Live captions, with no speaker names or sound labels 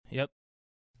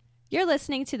You're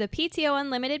listening to the PTO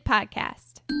Unlimited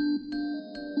podcast.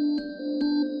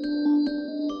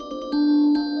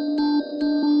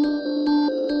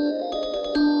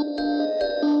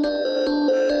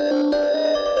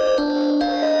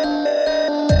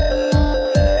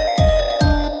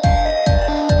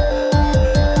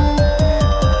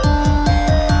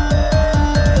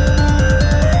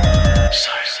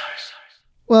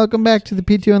 Welcome back to the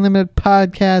PTO Unlimited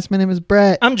podcast. My name is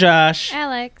Brett. I'm Josh.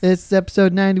 Alex. This is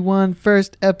episode 91,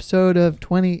 first episode of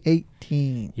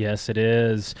 2018. Yes, it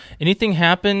is. Anything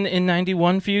happen in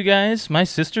 91 for you guys? My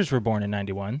sisters were born in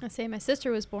 91. I say my sister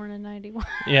was born in 91.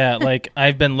 Yeah, like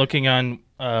I've been looking on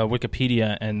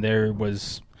Wikipedia and there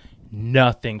was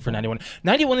nothing for 91.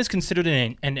 91 is considered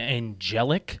an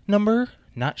angelic number.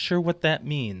 Not sure what that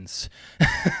means.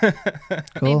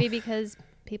 Cool. Maybe because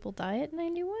people die at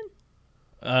 91?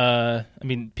 I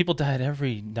mean, people die at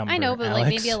every number. I know, but Alex. like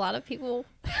maybe a lot of people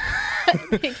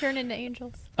they turn into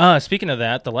angels. Speaking of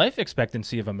that, the life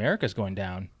expectancy of America is going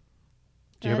down.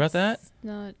 Did you hear about that? That's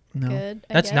not No. good.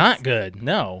 I That's guess. not good.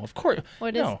 No, of course.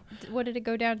 What did it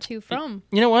go down to from?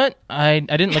 You know what? I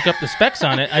didn't look up the specs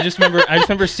on it. I just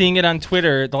remember seeing it on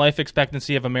Twitter. The life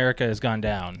expectancy of America has gone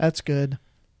down. That's good.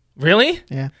 Really?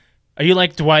 Yeah. Are you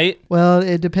like Dwight? Well,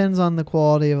 it depends on the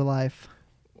quality of life.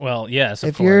 Well, yes, of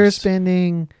If course. you're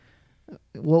spending,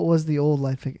 what was the old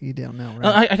life? You don't know,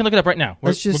 right? I can look it up right now.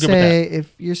 Let's just we're good with say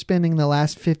if you're spending the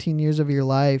last 15 years of your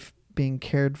life being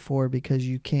cared for because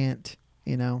you can't,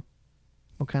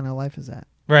 what kind of life is that?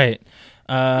 that. Right.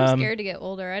 I'm scared to get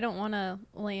older. I don't want to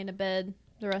lay in a bed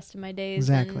the rest of my days.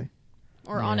 Exactly.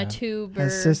 Or on a Yeah. tube or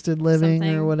Assisted living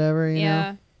something. or whatever,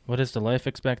 Yeah. What is the life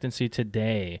expectancy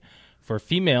today? For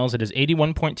females, it is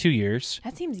 81.2 years.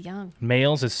 That seems young.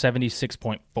 Males is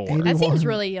 76.4. 81 That seems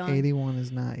really young. 81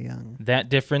 is not young. That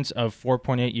difference of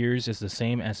 4.8 years is the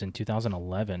same as in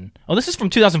 2011. Oh, this is from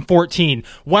 2014.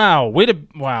 Wow, way to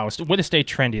stay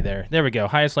trendy there. There we go.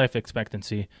 Highest life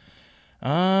expectancy.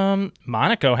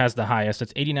 Monaco has the highest.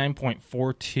 It's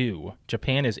 89.42.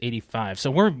 Japan is 85.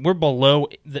 So we're below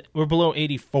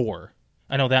 84.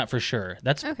 I know that for sure.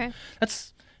 That's Okay.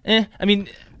 I mean,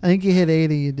 I think you hit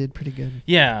 80. You did pretty good.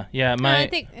 yeah. I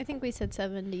think we said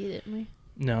 70, didn't we?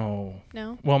 No.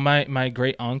 No. Well, my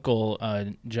great uncle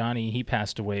Johnny, he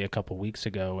passed away a couple weeks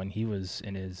ago, and he was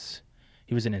in his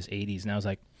 80s, and I was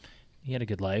like, he had a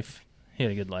good life. He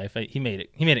made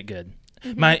it good.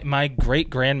 Mm-hmm. My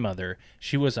great grandmother,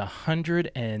 she was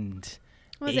 100 and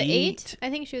Was it 8?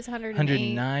 I think she was 108.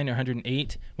 109 or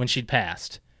 108 when she'd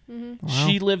passed. Mm-hmm. Wow.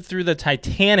 She lived through the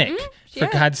Titanic, for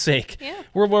yeah. God's sake. Yeah.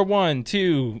 World War I,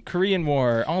 II, Korean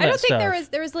War, all that stuff. I don't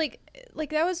think there was like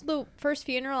that was the first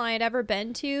funeral I had ever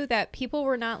been to that people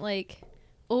were not like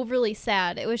overly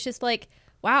sad. It was just like,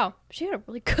 wow, she had a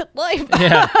really good life.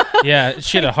 Yeah.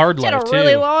 She had a hard She life, had a too.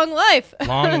 really long life.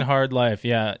 Long and hard life,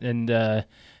 yeah. And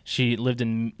she lived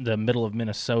in the middle of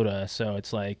Minnesota, so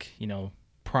it's like,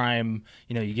 prime,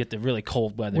 you get the really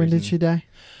cold weather. When did she die?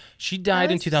 She died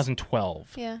in was-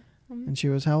 2012. Yeah. And she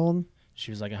was how old?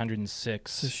 She was like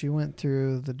 106. So she went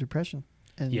through the Depression.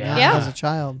 And Yeah. not Yeah. as a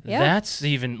child. Yeah. That's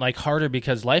even like harder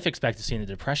because life expectancy in the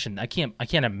Depression, I can't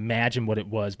imagine what it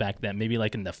was back then. Maybe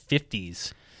like in the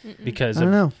 50s because I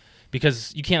don't know.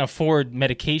 because you can't afford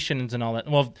medications and all that.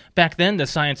 Well, back then the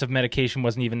science of medication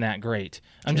wasn't even that great.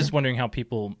 I'm just wondering how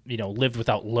people, lived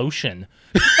without lotion.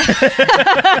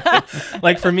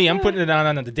 Like for me, I'm putting it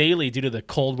on the daily due to the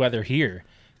cold weather here.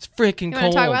 It's freaking You want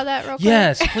cold. to talk about that real quick?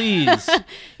 Yes, please.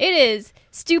 It is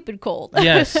stupid cold.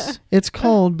 Yes. It's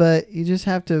cold, but you just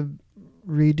have to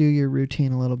redo your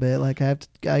routine a little bit. Like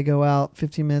I go out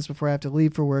 15 minutes before I have to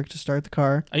leave for work to start the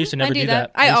car. I used to I never do do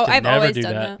that. that. Used to I've never always do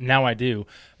done that. Now I do.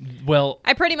 Well,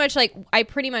 I pretty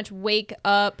much wake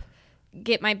up,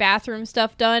 get my bathroom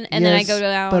stuff done, and then I Yes, go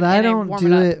down. But and I don't warm do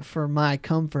it up. it for my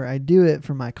comfort. I do it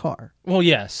for my car. well,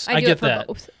 yes, I do get it for that.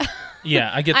 both.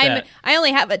 Yeah, I get that. I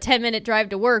only have a 10-minute drive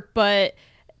to work, but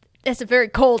it's a very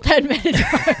cold 10-minute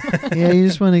drive. Yeah, you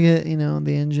just want to get,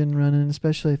 the engine running,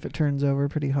 especially if it turns over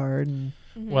pretty hard. And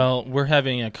Well, we're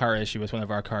having a car issue with one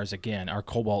of our cars again. Our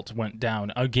Cobalt went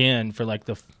down again for like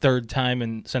the third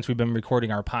time since we've been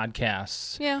recording our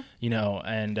podcasts. Yeah.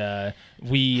 And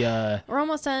we're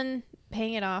almost done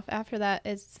paying it off. After that,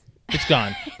 it's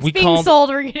gone. being sold.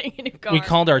 We're getting a new car. We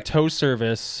called our tow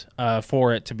service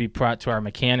for it to be brought to our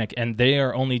mechanic, and they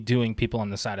are only doing people on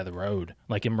the side of the road,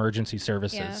 like emergency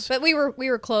services. Yeah, but we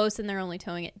were close, and they're only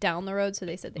towing it down the road, so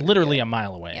they said they Literally would a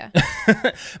mile away.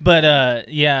 Yeah.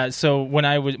 But so when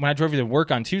I drove to work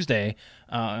on Tuesday,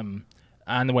 on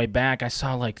the way back, I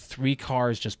saw like 3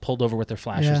 cars just pulled over with their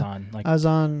flashes Yeah. on. Like,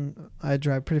 I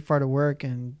drive pretty far to work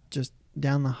and just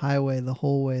down the highway the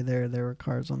whole way there were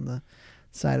cars on the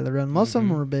side of the road. Most of them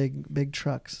were big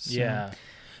trucks. So. Yeah.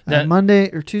 Monday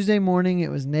or Tuesday morning, it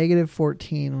was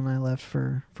 -14 when I left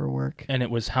for work. And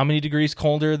it was how many degrees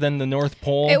colder than the North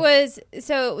Pole? It was,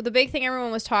 so the big thing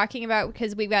everyone was talking about,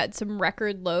 because we've got some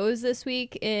record lows this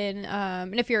week in,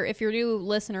 and if you're a new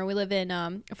listener, we live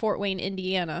in Fort Wayne,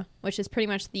 Indiana, which is pretty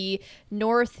much the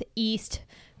northeast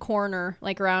corner,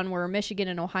 like around where Michigan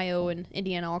and Ohio and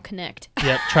Indiana all connect.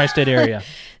 Yep, tri-state area.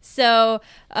 So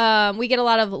we get a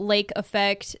lot of lake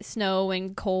effect, snow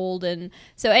and cold, and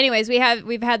so anyways,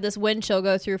 we've had this wind chill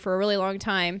go through for a really long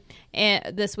time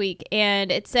this week,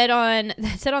 and it said on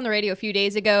the radio a few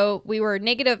days ago we were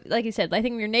negative, like you said, I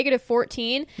think we were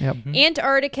 -14. Yep.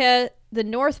 Antarctica, the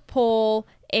North Pole,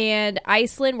 and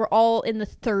Iceland were all in the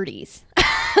 30s.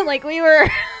 Like we were.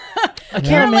 I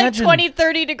can't imagine. Like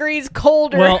 20-30 degrees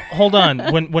colder. Well, hold on.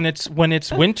 When it's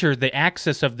winter, the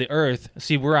axis of the Earth.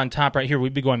 See, we're on top right here.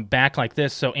 We'd be going back like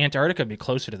this, so Antarctica would be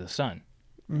closer to the sun.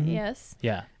 Yes.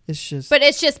 Yeah. But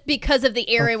it's just because of the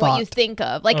area what you thought. think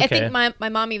of. Like I Okay. think my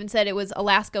mom even said it was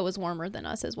Alaska was warmer than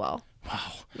us as well. Wow.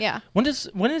 Yeah. When is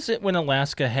it when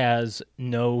Alaska has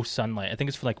no sunlight? I think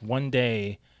it's for like one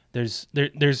day. There's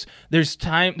a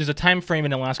time frame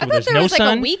in Alaska I where thought there's there no was like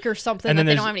sun, a week or something and that then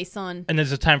they there's- don't have any sun. and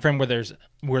there's a time frame where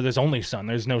there's only sun.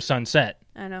 There's no sunset.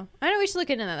 I know we should look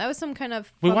into that. That was some kind of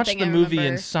We fun watched thing the I movie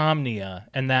remember. Insomnia,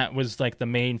 and that was like the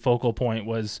main focal point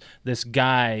was this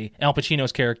guy, Al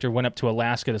Pacino's character, went up to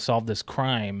Alaska to solve this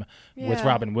crime with Yeah.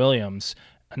 Robin Williams.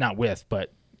 Not with,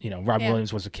 but Robin Yeah.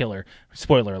 Williams was a killer.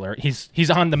 Spoiler alert.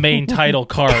 He's on the main title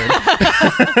card.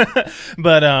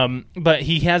 But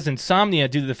he has insomnia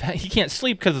due to the fact he can't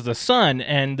sleep because of the sun,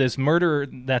 and this murder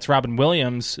that's Robin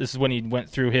Williams. This is when he went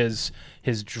through his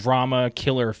drama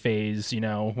killer phase,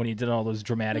 when he did all those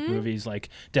dramatic movies like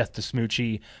Death to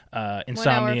Smoochie,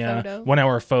 Insomnia, Photo. 1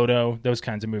 Hour Photo, those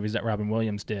kinds of movies that Robin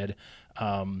Williams did.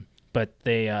 But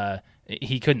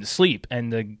he couldn't sleep,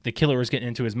 and the killer was getting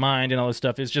into his mind and all this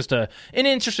stuff. It's just an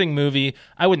interesting movie.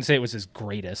 I wouldn't say it was his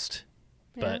greatest,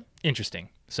 but interesting.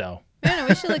 So I don't know.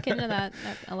 We should look into that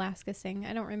Alaska thing.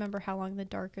 I don't remember how long the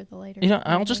darker the lighter.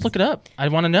 I'll just look it up. I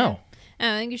want to know.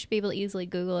 I think you should be able to easily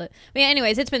Google it. But yeah,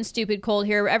 anyways, it's been stupid cold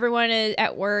here. Everyone is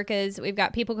at work. We've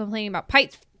got people complaining about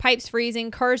pipes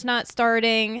freezing, cars not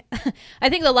starting. I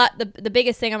think the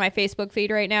biggest thing on my Facebook feed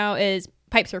right now is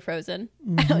pipes are frozen.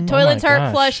 Toilets Oh my aren't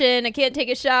gosh. flushing. I can't take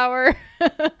a shower.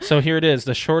 So here it is,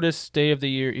 the shortest day of the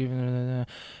year. Even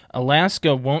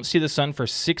Alaska won't see the sun for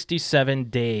 67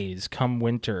 days come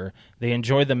winter. They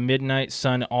enjoy the midnight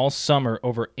sun all summer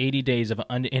over 80 days of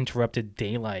uninterrupted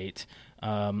daylight.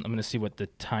 I'm going to see what the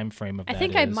time frame of that I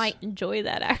think is. I might enjoy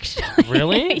that actually.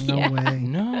 Really? No Yeah. way.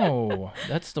 No,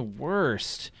 that's the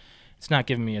worst. It's not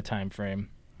giving me a time frame,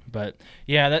 but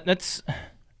yeah, that's.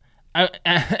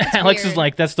 Alex is weird.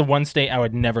 like, that's the one state I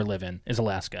would never live in is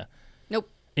Alaska. Nope.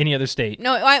 Any other state?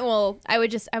 No, I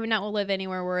would not live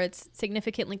anywhere where it's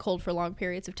significantly cold for long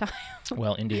periods of time.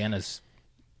 Well, Indiana's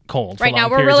cold. For Right now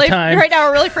long we're periods really of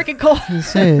time. really freaking cold. You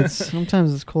say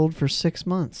sometimes it's cold for 6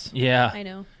 months. Yeah, I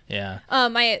know. yeah.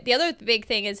 The other big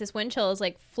thing is this wind chill is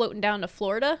like floating down to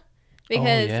Florida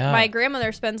because yeah. my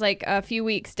grandmother spends like a few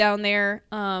weeks down there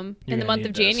in the gonna month need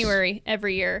of this. January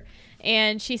every year.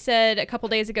 And she said a couple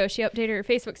days ago, she updated her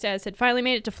Facebook status, said, finally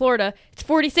made it to Florida. It's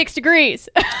 46 degrees.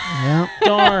 Yeah.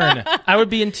 Darn, I would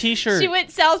be in t-shirt. She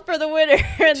went south for the winter.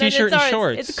 And T-shirt then and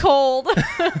shorts. It's cold.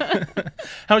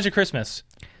 How was your Christmas?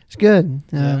 It's good.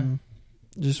 Yeah.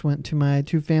 Just went to my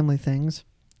 2 family things.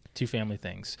 2 family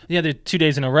things. Yeah, they're 2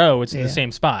 days in a row. It's in the Yeah.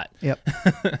 same spot. Yep.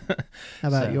 How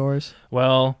about So- yours?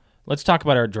 Well, let's talk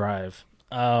about our drive.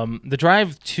 The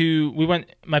drive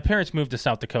my parents moved to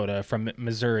South Dakota from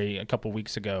Missouri a couple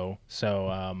weeks ago.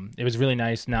 So it was really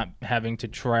nice not having to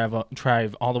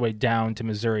drive all the way down to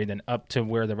Missouri, then up to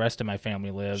where the rest of my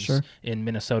family lives Sure. in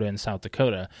Minnesota and South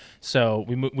Dakota. So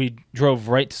we drove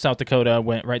right to South Dakota,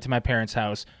 went right to my parents'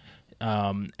 house.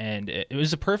 And it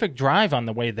was a perfect drive on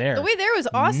the way there. The way there was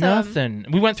awesome. Nothing.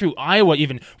 We went through Iowa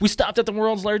even. We stopped at the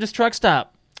world's largest truck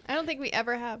stop. I don't think we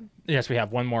ever have. Yes, we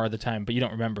have one more other time, but you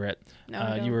don't remember it. No,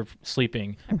 I don't. You were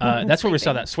sleeping. That's where we saw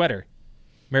Sleeping. that sweater.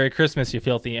 Merry Christmas, you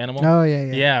filthy animal. Oh, yeah.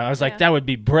 Yeah, I was like, Yeah. that would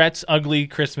be Brett's ugly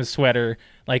Christmas sweater.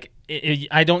 Like,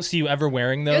 I don't see you ever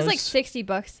wearing those. It was like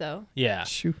 $60 though. Yeah.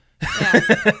 Shoot.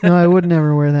 Yeah. No, I would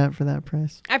never wear that for that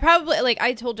price. I probably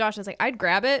I told Josh, I was like, I'd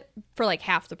grab it for like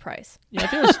half the price. Yeah,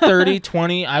 if it was 30,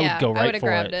 20, I Yeah, would go I right would've for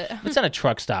grabbed it. it. It's not a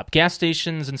truck stop. Gas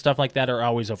stations and stuff like that are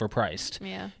always overpriced.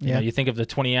 Yeah. You Yeah. know, you think of the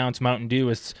 20-ounce Mountain Dew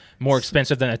is more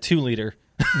expensive than a 2-liter.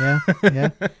 Yeah. Yeah.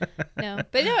 No,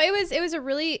 but no, it was a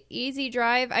really easy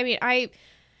drive. I mean, I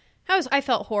I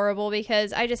felt horrible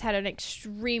because I just had an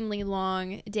extremely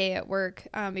long day at work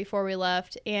before we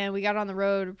left, and we got on the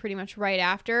road pretty much right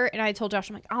after. And I told Josh,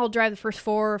 I'm like, I'll drive the first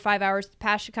 4 or 5 hours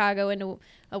past Chicago into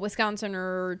Wisconsin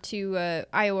or to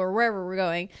Iowa or wherever we're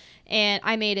going. And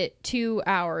I made it 2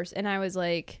 hours, and I was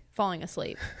like falling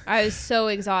asleep. I was so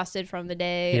exhausted from the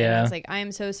day. Yeah. And I was like,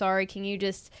 I'm so sorry. Can you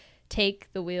just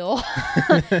take the wheel?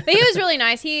 But he was really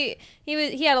nice. He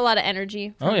had a lot of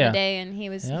energy from the day, and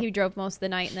he drove most of the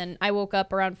night, and then I woke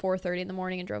up around 4:30 in the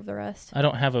morning and drove the rest. I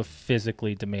don't have a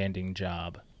physically demanding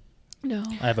job. No.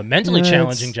 I have a mentally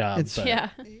challenging job. But Yeah.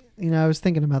 I was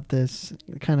thinking about this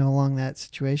kind of along that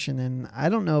situation, and I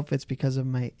don't know if it's because of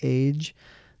my age,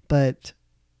 but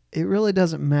it really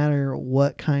doesn't matter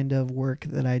what kind of work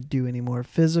that I do anymore,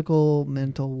 physical,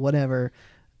 mental, whatever.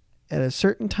 At a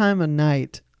certain time of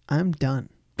night, I'm done.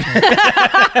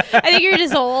 I think you're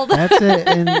just old. That's it.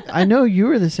 And I know you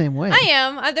were the same way. I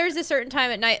am. There's a certain time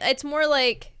at night. It's more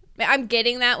like I'm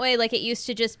getting that way. Like it used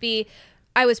to just be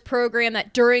I was programmed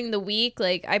that during the week,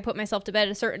 like I put myself to bed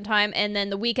at a certain time, and then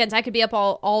the weekends I could be up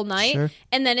all night. Sure.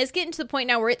 And then it's getting to the point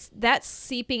now where that's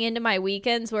seeping into my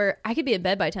weekends where I could be in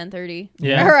bed by 10:30.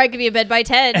 Yeah. Or I could be in bed by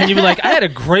 10. And you'd be like, I had a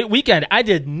great weekend. I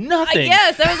did nothing.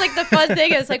 Yes, that was like the fun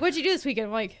thing. It's like, what'd you do this weekend?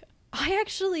 I'm like, I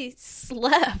actually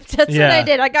slept. That's what I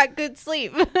did. I got good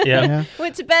sleep. Yeah.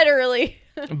 Went to bed early.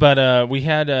 But we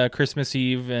had Christmas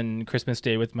Eve and Christmas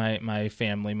Day with my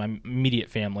family, my immediate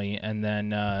family, and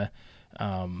then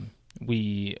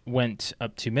we went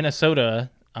up to Minnesota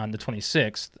on the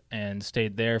 26th and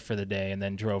stayed there for the day and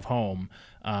then drove home.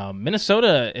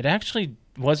 Minnesota, it actually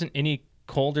wasn't any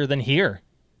colder than here.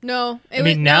 No,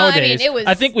 nowadays, it was.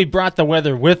 I think we brought the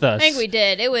weather with us. I think we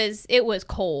did. It was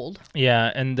cold.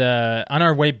 Yeah, and on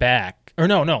our way back, or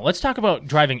no, let's talk about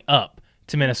driving up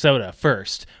to Minnesota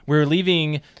first. We're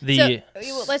leaving the.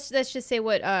 So, let's just say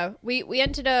what we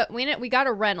ended up. We got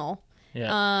a rental.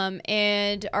 Yeah.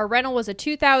 And our rental was a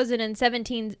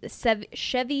 2017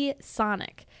 Chevy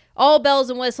Sonic. All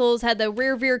bells and whistles, had the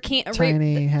rear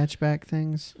tiny hatchback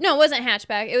things. No, it wasn't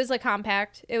hatchback. It was like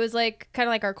compact. It was like kind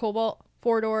of like our Cobalt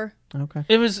 4-door. Okay.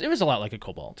 It was a lot like a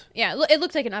Cobalt. Yeah, it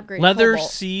looked like an upgrade. Leather Cobalt.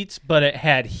 seats, but it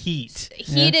had heat.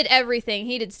 Heated everything.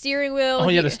 Heated steering wheel. Oh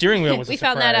yeah, the steering wheel was. We a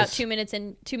found that out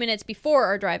surprise. 2 minutes before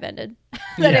our drive ended.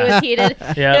 That it was heated.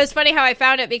 Yeah. It was funny how I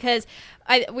found it because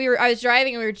I was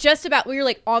driving and we were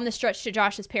like on the stretch to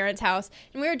Josh's parents' house,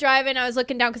 and we were driving. I was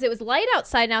looking down because it was light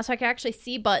outside now, so I could actually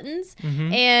see buttons.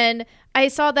 Mm-hmm. And I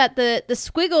saw that the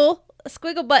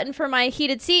squiggle button for my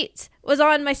heated seats was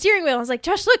on my steering wheel. I was like,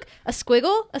 Josh, look, a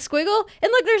squiggle, and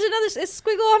look, there's another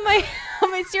squiggle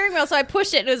on my steering wheel. So I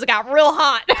pushed it, and it got real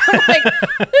hot. I'm like,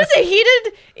 there's a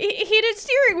heated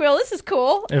steering wheel. This is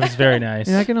cool. It was very nice.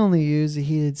 I can only use the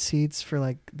heated seats for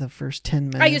like the first 10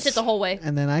 minutes. I used it the whole way.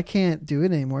 And then I can't do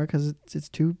it anymore because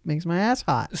makes my ass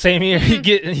hot. Same here.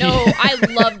 No, I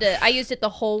loved it. I used it the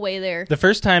whole way there. The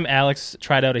first time Alex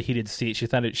tried out a heated seat, she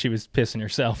thought she was pissing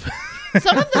herself.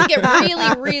 Some of them get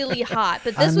really, really hot,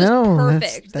 but this was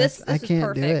perfect. This I can't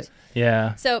perfect. do it.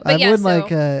 Yeah. So, but I would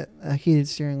like a heated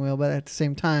steering wheel, but at the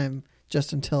same time,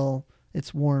 just until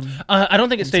it's warm. I don't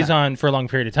think it stays on for a long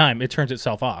period of time. It turns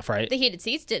itself off, right? The heated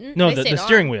seats didn't. No, They the stayed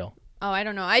steering on. wheel. Oh, I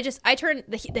don't know. I turned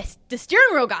the steering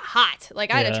wheel got hot.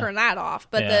 Like I had to turn that off.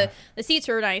 But the seats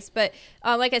were nice. But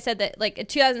like I said, that like a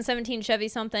 2017 Chevy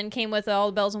something came with all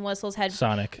the bells and whistles. Had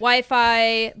Sonic,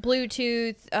 Wi-Fi,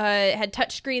 Bluetooth, had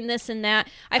touchscreen, this and that.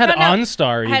 I had found out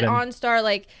OnStar. had OnStar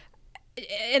like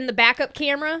in the backup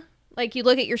camera. Like you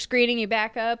look at your screen and you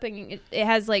back up, and it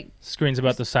has like screens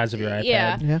about the size of your iPad.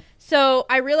 Yeah. So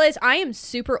I realized I am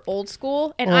super old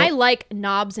school, and I like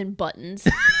knobs and buttons.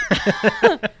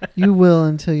 You will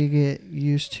until you get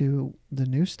used to the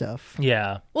new stuff.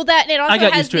 Yeah. Well, that it also I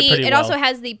got has used to it pretty it well. also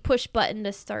has the push button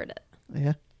to start it.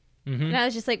 Yeah. Mm-hmm. And I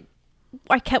was just like,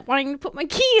 I kept wanting to put my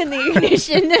key in the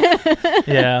ignition.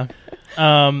 Yeah.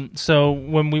 So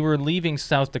when we were leaving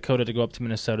South Dakota to go up to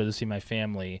Minnesota to see my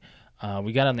family,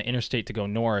 we got on the interstate to go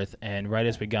north, and right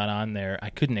as we got on there, I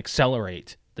couldn't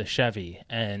accelerate the Chevy,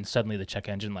 and suddenly the check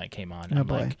engine light came on. I'm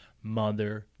boy. like,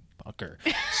 motherfucker.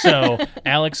 So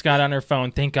Alex got on her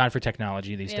phone. Thank God for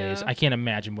technology these days. I can't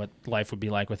imagine what life would be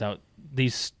like without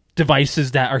these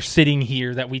devices that are sitting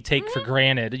here that we take for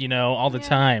granted, all the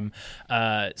time.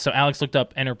 So Alex looked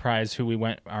up Enterprise, who we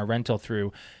went our rental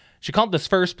through. She called this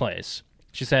first place.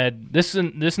 She said, this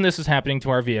and this is happening to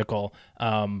our vehicle.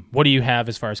 What do you have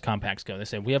as far as compacts go? They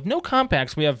said, we have no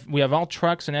compacts. We have all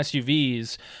trucks and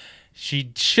SUVs.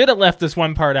 She should have left this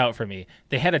one part out for me.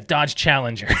 They had a Dodge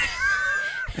Challenger.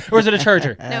 Or was it a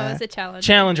Charger? No, it was a Challenger.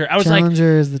 Challenger. I was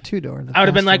Challenger is the 2-door. I would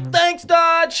have been like, thanks,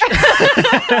 Dodge,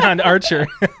 on Archer.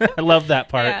 I love that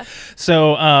part. Yeah.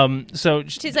 So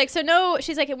She's like,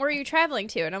 she's like, and where are you traveling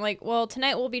to? And I'm like, well,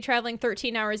 tonight we'll be traveling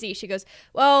 13 hours east. She goes,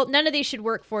 well, none of these should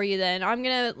work for you then. I'm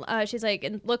going to, she's like,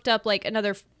 and looked up like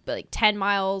another like 10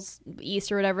 miles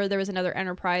east or whatever. There was another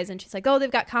Enterprise. And she's like, oh,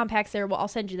 they've got compacts there. Well, I'll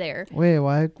send you there. Wait,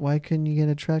 why couldn't you get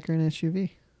a truck or an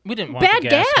SUV? we didn't want Bad the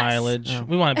gas, gas. mileage. Oh.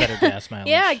 We wanted better gas mileage.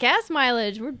 Yeah, gas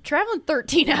mileage. We're traveling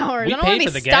 13 hours. We I don't pay want to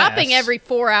for be the stopping gas. every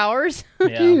 4 hours.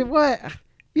 Yeah. Dude, what?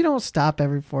 You don't stop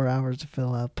every 4 hours to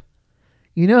fill up.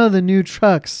 You know the new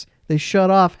trucks, they shut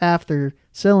off half their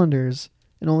cylinders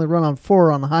and only run on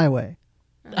 4 on the highway.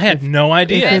 I had no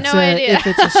idea. I had no idea. If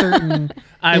it's a certain,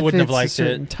 I if wouldn't have it's a liked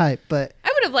certain it. type, but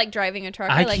I would have liked driving a truck.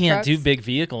 I like can't trucks. do big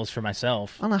vehicles for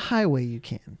myself. on a highway you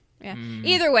can. Yeah.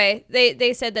 Either way,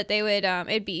 they said that they would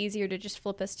it'd be easier to just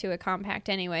flip us to a compact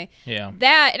anyway. Yeah.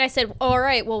 That, and I said, all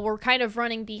right, well, we're kind of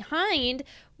running behind.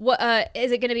 What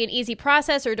is it going to be an easy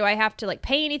process, or do I have to like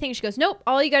pay anything? She goes, nope.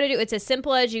 All you got to do, it's as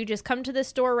simple as you just come to this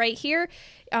store right here.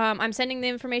 I'm sending the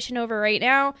information over right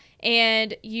now,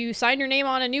 and you sign your name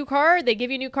on a new car. They give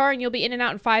you a new car, and you'll be in and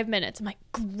out in 5 minutes. I'm like,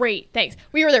 great, thanks.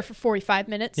 We were there for 45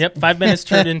 minutes. Yep. 5 minutes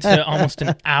turned into almost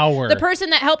an hour. The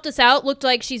person that helped us out looked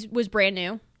like she was brand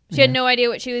new. She had no idea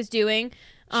what she was doing.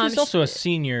 She was also a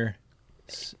senior.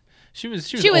 She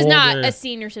was not older. a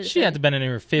senior citizen. She had to have been in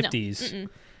her 50s.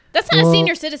 That's not a Well-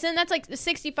 senior citizen. That's like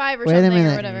 65 or Wait a something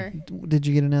minute. or whatever. Did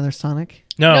you get another Sonic?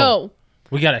 No.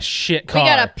 We got a shit car. We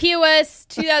got a POS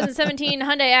 2017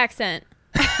 Hyundai Accent.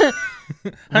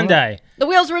 Hyundai. The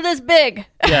wheels were this big.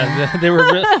 Yeah, they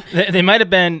were. They might have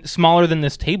been smaller than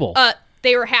this table.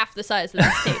 They were half the size of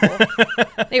this table.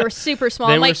 They were super small.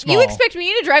 They I'm were like, small. you expect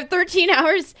me to drive 13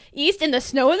 hours east in the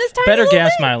snow in this tiny Better little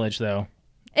gas thing? mileage though.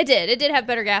 It did. It did have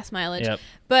better gas mileage. Yep.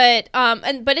 But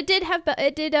it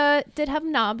did have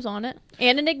knobs on it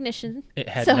and an ignition. It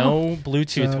had So- no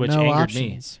Bluetooth, So which no angered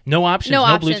options. me. No options. No No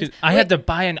options. Bluetooth. I had to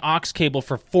buy an aux cable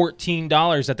for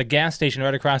 $14 at the gas station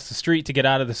right across the street to get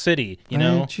out of the city. You Why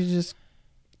know, didn't you just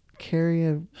carry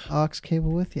a aux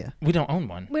cable with you? we don't own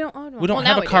one. We don't own one. We don't Well,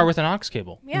 have now a we car do. with an aux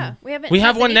cable. Yeah, we haven't. We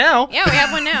have one now. Yeah, we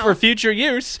have one now. For future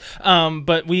use.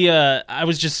 But I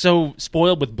was just so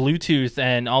spoiled with Bluetooth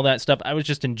and all that stuff. I was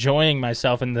just enjoying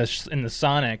myself in the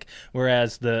Sonic,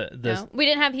 whereas No, we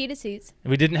didn't have heated seats.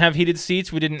 we didn't have heated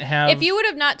seats. We didn't have. If you would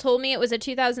have not told me it was a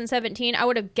 2017, I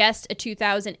would have guessed a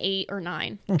 2008 or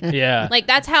 9. yeah. Like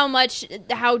that's how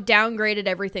downgraded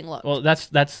everything looked. Well, that's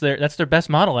their best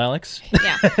model, Alex.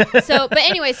 Yeah. So, but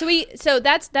anyway,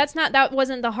 that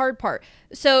wasn't the hard part.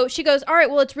 So she goes, all right,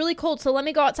 well, it's really cold, so let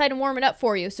me go outside and warm it up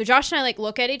for you. So Josh and I like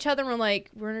look at each other and we're like,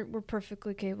 we're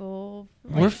perfectly capable.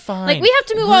 We're fine. Like we have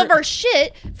to move all of our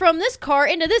shit from this car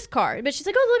into this car. But she's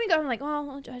like, oh, let me go. I'm like,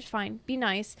 well, Josh, fine, be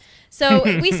nice. So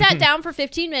we sat down for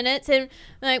 15 minutes and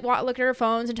like looked at our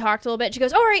phones and talked a little bit. She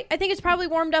goes, all right, I think it's probably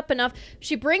warmed up enough.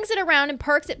 She brings it around and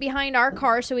parks it behind our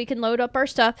car so we can load up our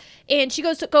stuff. And she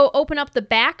goes to go open up the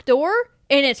back door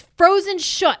and it's frozen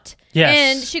shut. Yes.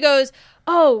 And she goes,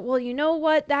 oh, well, you know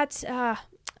what? That's,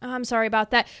 I'm sorry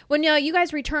about that. When you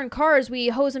guys return cars, we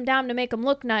hose them down to make them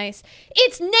look nice.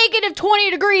 It's negative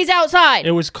 20 degrees outside.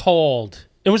 It was cold.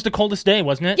 It was the coldest day,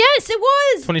 wasn't it? Yes, it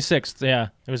was. 26th. Yeah.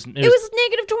 It was. It was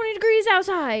negative 20 degrees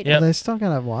outside. Yep. Well, they still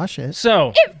gotta wash it.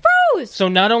 So It froze. so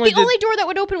not only The did only door that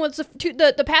would open was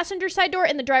the passenger side door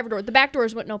and the driver door. The back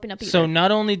doors wouldn't open up either. so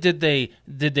not only did they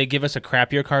give us a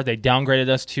crappier car, they downgraded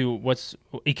us to what's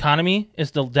economy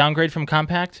is the downgrade from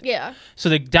compact. yeah. So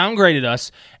they downgraded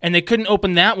us, and they couldn't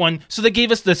open that one. So they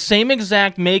gave us the same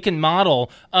exact make and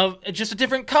model of just a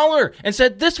different color, and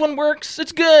said this one works.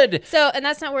 It's good. So, and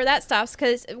that's not where that stops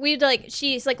because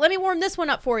she's like, let me warm this one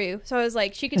up for you. So I was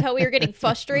like, she could tell we were getting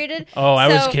frustrated. Oh, I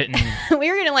was So- getting. we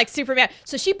were getting like super mad.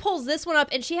 So she pulls this one up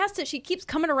and she keeps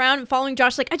coming around and following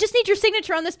Josh like, I just need your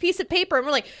signature on this piece of paper. And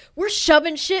we're like, we're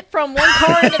shoving shit from one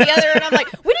car into the other. And I'm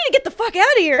like, we need to get the fuck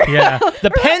out of here. Yeah,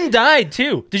 the pen died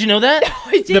too. Did you know that?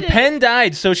 I The didn't. pen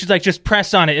died, so she's like, just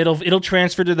press on it. It'll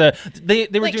transfer to the. They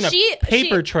were Like doing a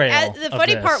paper trail. The of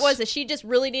funny this. part was that she just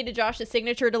really needed Josh's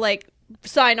signature to like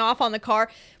sign off on the car.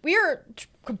 We were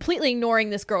completely ignoring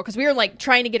this girl because we were like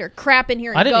trying to get her crap in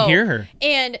here. And I didn't go. hear her.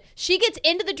 And she gets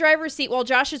into the driver's seat while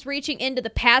Josh is reaching into the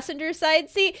passenger side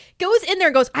seat. Goes in there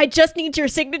and goes, "I just need your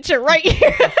signature right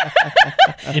here."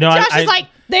 You know, Josh I is like,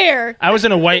 "There." I was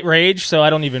in a white rage, so I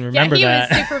don't even remember he that.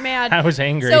 was super mad. I was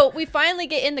angry. So we finally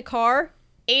get in the car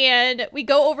and we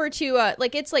go over to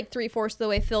it's like 3/4 of the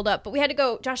way filled up, but we had to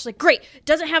go. Josh is like, great,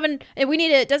 doesn't have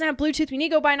Bluetooth. We need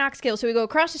to go buy an aux cable, so we go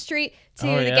across the street to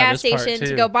Oh, the yeah, gas this part station to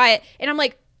too. go buy it. And I'm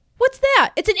like, what's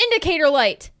that? It's an indicator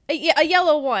light. a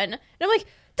yellow one. And I'm like,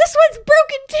 this one's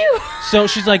broken too. So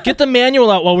she's like, get the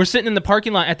manual out while we're sitting in the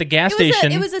parking lot at the gas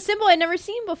station. It was a symbol I'd never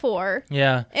seen before.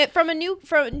 Yeah. For new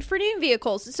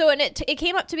vehicles. So and it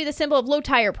came up to be the symbol of low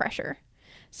tire pressure.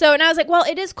 So and I was like, well,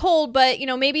 it is cold, but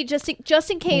maybe just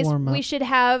in case we should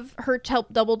have her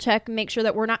help double check and make sure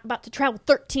that we're not about to travel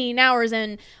 13 hours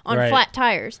on flat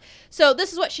tires. So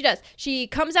this is what she does. She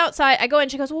comes outside. I go in.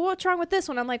 She goes, well, what's wrong with this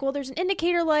one? I'm like, well, there's an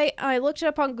indicator light. I looked it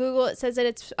up on Google. It says that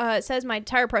it says my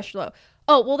tire pressure low.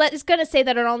 Oh, well, that is going to say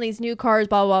that on all these new cars,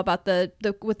 blah, blah, blah, about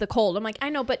the with the cold. I'm like, I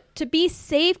know, but to be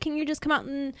safe, can you just come out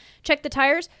and check the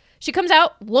tires? She comes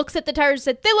out, looks at the tires,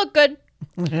 said, they look good.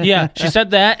 Yeah, she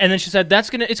said that, and then she said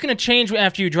it's gonna change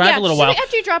after you drive a little while.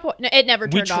 After you drop, no, it never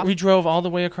turned off. We drove all the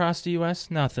way across the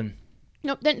U.S. Nothing.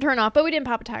 Nope, didn't turn off, but we didn't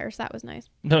pop a tire, so that was nice.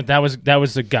 No, that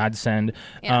was a godsend.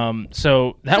 Yeah.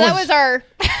 So that was our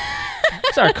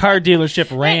that's our car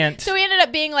dealership rant. So we ended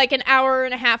up being like an hour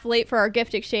and a half late for our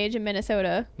gift exchange in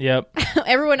Minnesota. Yep.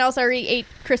 Everyone else already ate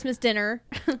Christmas dinner.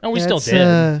 And we still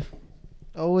did.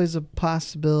 Always a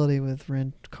possibility with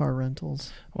car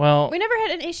rentals. Well, we never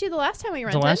had an issue the last time we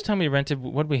rented. The last time we rented,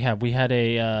 what did we have? We had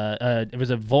it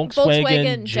was a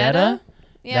Volkswagen Jetta.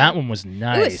 Yeah. That one was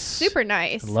nice. It was super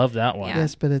nice. I love that one. Yeah.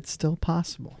 Yes, but it's still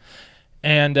possible.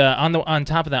 And on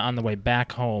top of that, on the way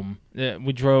back home,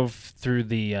 we drove through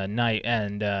the night,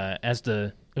 and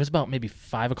it was about maybe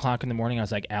 5 o'clock in the morning. I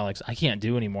was like, Alex, I can't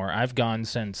do anymore. I've gone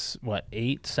since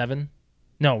 8, 7?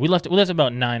 No, we left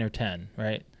about 9 or 10,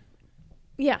 right?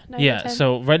 Yeah. 9 yeah. or 10.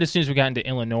 So right as soon as we got into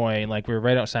Illinois, like we were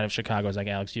right outside of Chicago, I was like,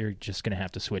 Alex, you're just gonna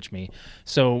have to switch me.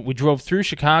 So we drove through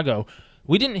Chicago.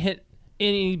 We didn't hit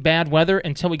any bad weather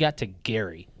until we got to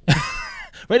Gary.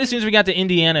 Right as soon as we got to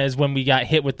Indiana is when we got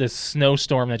hit with this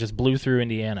snowstorm that just blew through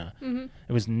Indiana. Mm-hmm.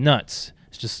 It was nuts.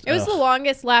 It was the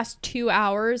longest last 2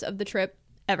 hours of the trip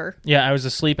ever. Yeah, I was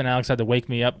asleep and Alex had to wake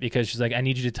me up because she's like, I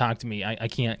need you to talk to me. I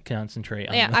can't concentrate.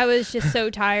 I was just so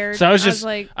tired. So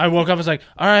I woke up, I was like,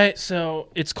 all right, so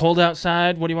it's cold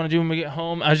outside. What do you want to do when we get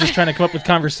home? I was just trying to come up with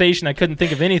conversation. I couldn't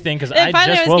think of anything because I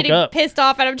just woke up. Pissed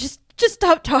off and I'm just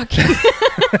stop talking.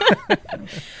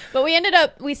 But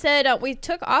we said we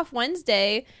took off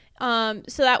Wednesday so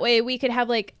that way we could have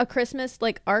like a Christmas,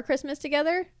 like our Christmas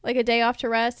together, like a day off to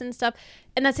rest and stuff.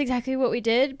 And that's exactly what we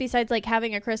did, besides like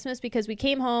having a Christmas, because we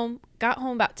got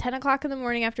home about 10 o'clock in the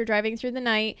morning after driving through the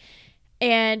night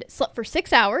and slept for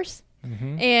 6 hours.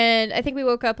 Mm-hmm. And I think we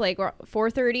woke up like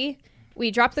 4:30.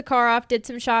 We dropped the car off, did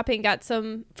some shopping, got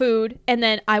some food, and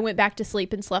then I went back to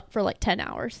sleep and slept for like 10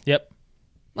 hours. Yep.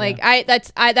 Like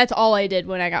that's all I did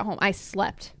when I got home. I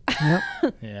slept. Yep.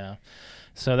 Yeah.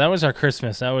 So that was our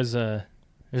Christmas. That was it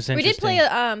was interesting. We did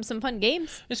play some fun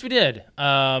games. Yes, we did.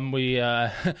 I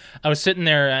was sitting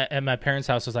there at my parents'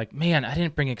 house. I was like, man, I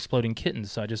didn't bring Exploding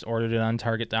Kittens, so I just ordered it on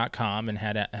Target.com and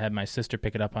had my sister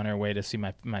pick it up on her way to see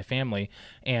my family,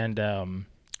 and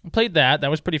played that.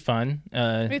 That was pretty fun.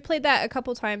 We played that a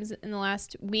couple times in the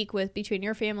last week between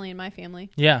your family and my family.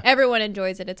 Yeah, everyone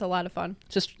enjoys it. It's a lot of fun.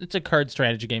 It's a card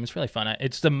strategy game. It's really fun.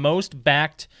 It's the most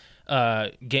backed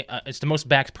game. It's the most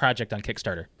backed project on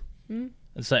Kickstarter. Mm-hmm.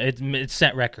 It's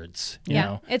set records. You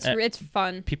know? It's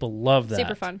fun. People love that.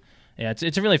 Super fun. Yeah,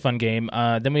 it's a really fun game.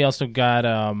 Then we also got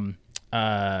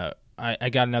I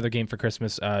got another game for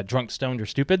Christmas, Drunk, Stoned, or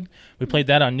Stupid. We played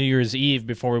that on New Year's Eve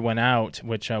before we went out,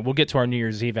 which we'll get to our New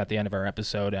Year's Eve at the end of our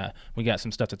episode. We got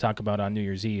some stuff to talk about on New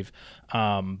Year's Eve.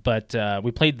 But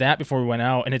we played that before we went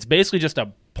out, and it's basically just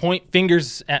a point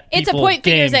fingers at people It's a point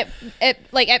game. fingers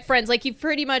at friends. Like you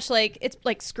pretty much like, it's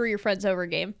like screw your friends over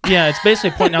game. Yeah, it's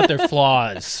basically pointing out their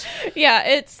flaws. Yeah,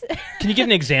 it's... Can you give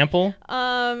an example?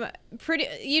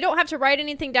 You don't have to write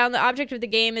anything down. The object of the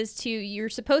game is you're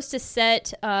supposed to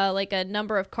set like a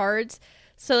number of cards.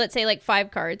 So let's say like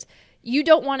 5 cards. You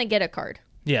don't want to get a card.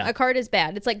 Yeah. A card is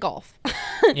bad. It's like golf.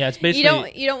 Yeah, it's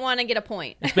basically... You don't want to get a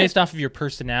point. It's based off of your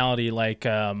personality, like...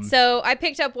 So I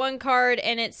picked up one card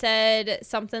and it said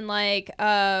something like,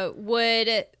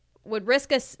 would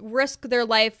risk their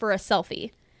life for a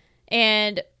selfie.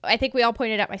 And I think we all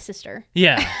pointed at my sister.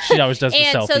 Yeah, she always does the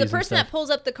selfies. And so the person that pulls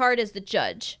up the card is the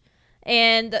judge.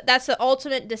 And that's the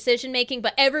ultimate decision making.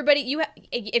 But everybody,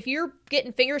 if you're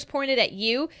getting fingers pointed at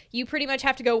you, you pretty much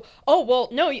have to go, oh well,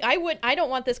 no, I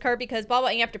don't want this card because blah blah.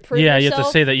 And you have to prove yourself. Yeah, you have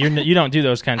to say that you don't do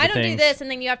those kinds of things. I don't do this,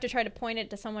 and then you have to try to point it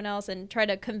to someone else and try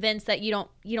to convince that you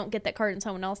don't get that card and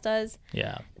someone else does.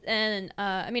 Yeah. And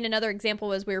another example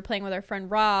was we were playing with our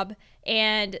friend Rob,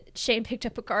 and Shane picked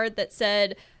up a card that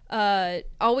said,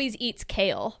 always eats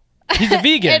kale. He's a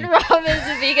vegan. And Rob is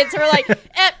a vegan, so we're like,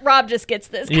 Rob just gets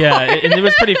this card. Yeah, and it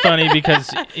was pretty funny because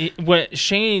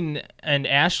Shane and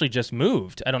Ashley just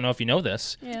moved. I don't know if you know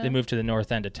this. Yeah. They moved to the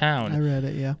north end of town. I read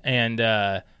it. Yeah. And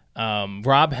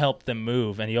Rob helped them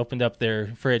move, and he opened up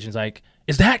their fridge and was like,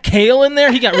 "Is that kale in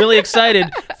there?" He got really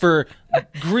excited for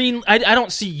green. I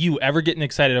don't see you ever getting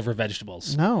excited over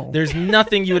vegetables. No. There's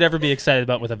nothing you would ever be excited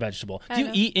about with a vegetable. I Do you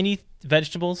know. eat any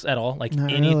vegetables at all? Like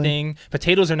Not anything? really.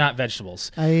 Potatoes are not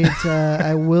vegetables.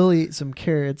 I will eat some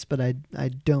carrots, but I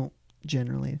don't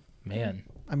generally. Man,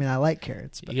 I mean, I like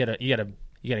carrots, but you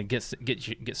gotta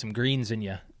get some greens in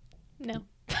you. No.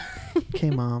 okay,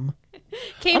 Mom.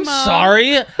 Okay, I'm Mom.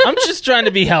 sorry. I'm just trying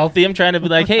to be healthy. I'm trying to be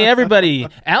like, hey, everybody.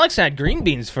 Alex had green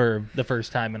beans for the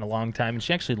first time in a long time, and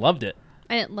she actually loved it.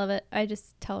 I didn't love it. I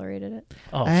just tolerated it.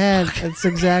 Oh, That's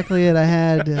exactly it. I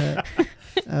had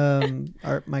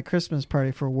my Christmas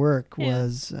party for work Yeah.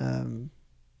 was a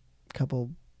couple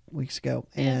weeks ago,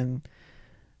 Yeah. and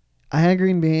I had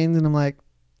green beans, and I'm like,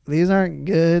 these aren't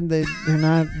good. They're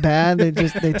not bad.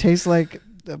 They taste like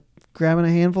grabbing a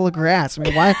handful of grass. I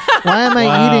mean, why am I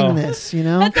Wow. eating this? You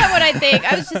know? That's not what I think.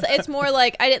 It's more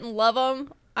like I didn't love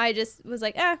them. I just was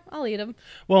like, I'll eat them.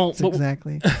 well, That's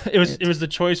exactly. it was the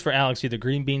choice for Alex, either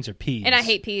green beans or peas. And I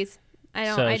hate peas. I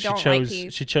don't she like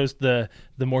peas. She chose the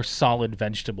more solid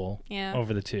vegetable Yeah.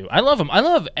 over the two. I love them. I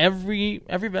love every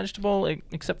vegetable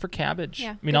except for cabbage.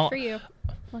 Yeah, I mean, good for you.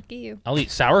 Lucky you. I'll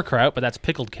eat sauerkraut, but that's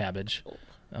pickled cabbage.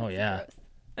 Oh yeah.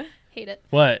 Gross. Hate it.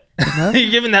 What? Huh?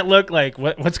 You're giving that look like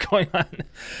what's going on?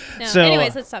 No. So,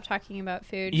 anyways, let's stop talking about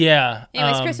food. Yeah.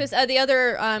 Anyways, Christmas. The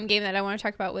other game that I want to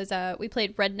talk about was we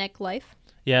played Redneck Life.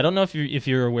 Yeah, I don't know if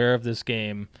you're aware of this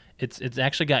game. It's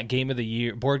actually got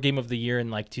board game of the year in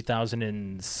like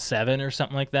 2007 or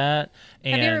something like that.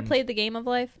 And Have you ever played the Game of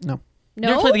Life? No. You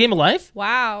No. ever played the Game of Life?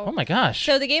 Wow. Oh my gosh.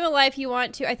 So the Game of Life, you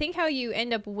want to. I think how you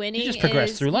end up winning. You just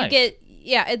progress is through life.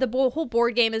 The whole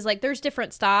board game is like there's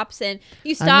different stops, and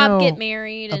you I stop, know get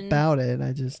married, and About it,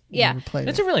 I just Yeah. never played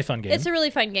it's it. a really fun game. it's a really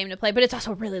fun game to play. But it's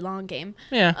also a really long game.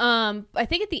 Yeah. I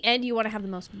think at the end you want to have the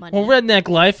most money. Well, Redneck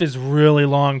Life is really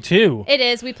long too. It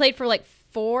is. We played for like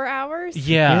 4 hours.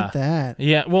 Yeah. Get that.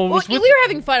 Yeah. Well, it Well, was we with- were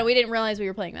having fun. We didn't realize we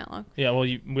were playing that long. yeah. Well,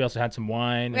 we also had some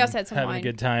wine. We also had some having wine. a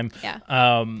good time. Yeah.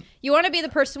 You want to be the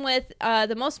person with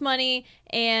the most money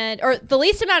or the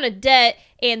least amount of debt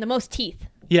and the most teeth.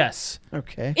 Yes.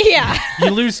 Okay. Yeah.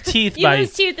 You lose teeth You by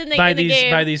lose teeth in the these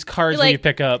game. by these cards Like- that you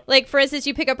pick up. Like for instance,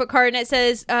 you pick up a card and it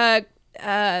says got-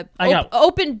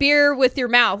 open beer with your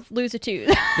mouth, lose a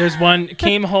tooth. There's one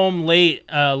came home late,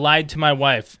 lied to my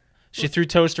wife. She threw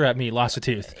toaster at me, lost a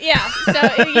tooth. Yeah.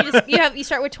 So you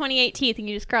start with 28 teeth and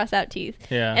you just cross out teeth.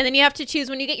 Yeah. And then you have to choose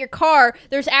when you get your car.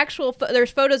 There's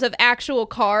there's photos of actual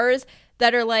cars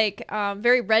that are like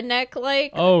very redneck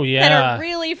like. Oh yeah. That are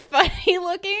really funny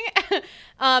looking.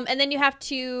 And then you have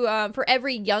to for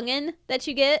every youngin that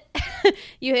you get,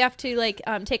 you have to like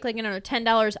take like another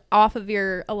 $10 off of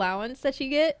your allowance that you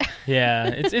get. Yeah.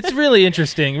 It's really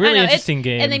interesting. I Really know, interesting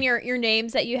game. And then your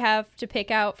names that you have to pick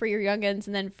out for your youngins,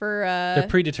 and then for They're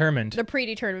predetermined. they're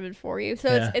predetermined for you.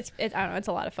 So Yeah. it's I don't know, it's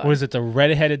a lot of fun. Was it the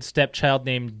redheaded stepchild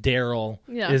named Daryl?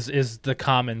 Yeah. Is the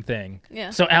common thing. Yeah.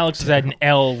 So Alex is adding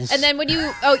L's. And then when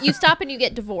you stop and you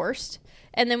get divorced,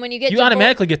 and then when you get you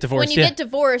automatically get divorced. when you Yeah. get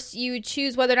divorced, you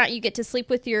choose whether or not you get to sleep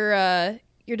with your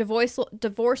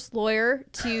divorce lawyer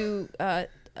to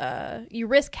you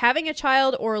risk having a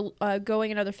child or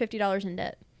going another $50 in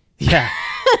debt. Yeah.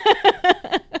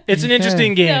 It's an Okay.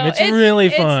 interesting game. So it's really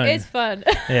fun. It's fun.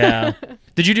 Yeah.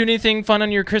 Did you do anything fun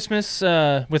on your Christmas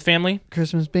with family?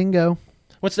 Christmas bingo.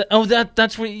 What's that? Oh,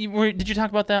 that's what you were. Did you talk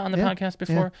about that on the Yeah, podcast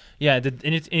before? Yeah. Did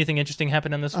anything interesting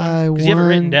happen on this one? I Because you have it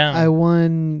written won. down. I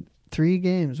won 3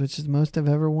 games, which is the most I've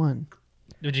ever won.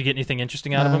 Did you get anything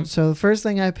interesting out of them? So the first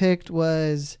thing I picked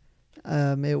was,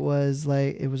 it was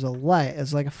a light. It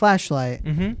was like a flashlight,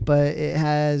 Mm-hmm. but it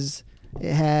was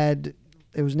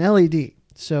an LED.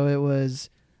 So it was,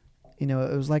 it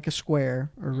was like a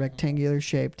square or rectangular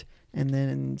shaped, and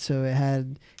then so it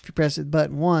had. If you press the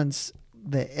button once,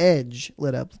 the edge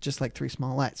lit up just like 3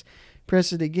 small lights.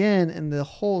 Press it again, and the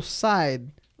whole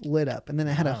side lit up, and then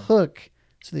it had a Wow. hook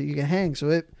so that you can hang. So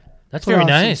it That's put very off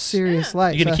some nice. serious Yeah.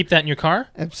 lights. You gonna So- keep that in your car?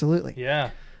 absolutely.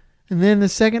 Yeah. And then the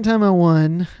second time I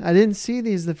won, I didn't see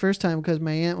these the first time because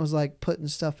my aunt was like putting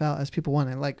stuff out as people won.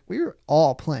 And like we were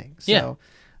all playing. So,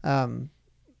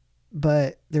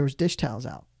 but there was dish towels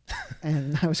out,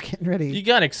 and I was getting ready. You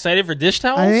got excited for dish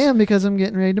towels? I am because I'm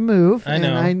getting ready to move, I and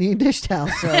know. I need dish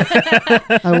towels. So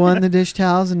I won the dish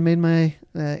towels and made my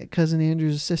cousin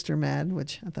Andrew's sister mad,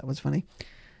 which I thought was funny.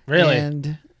 Really?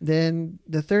 And then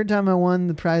the third time I won,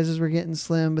 the prizes were getting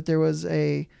slim, but there was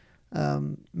a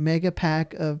mega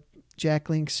pack of Jack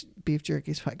Link's beef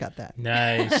jerky, so I got that.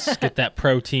 Nice. Get that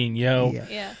protein, yo.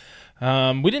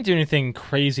 Yeah. We didn't do anything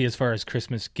crazy as far as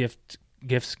Christmas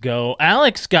gifts go.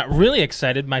 Alex got really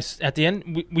excited. At the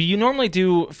end, you normally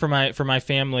do for my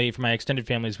family, for my extended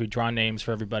families, we draw names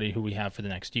for everybody who we have for the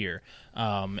next year.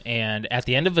 And at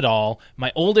the end of it all,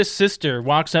 my oldest sister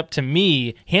walks up to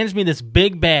me, hands me this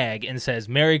big bag, and says,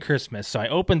 "Merry Christmas." So I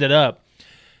opened it up.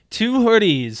 2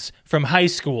 hoodies from high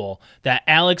school that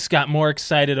Alex got more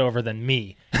excited over than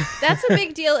me. That's a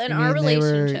big deal in You our mean they were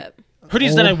relationship. Hoodies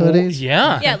Old that I wore. hoodies?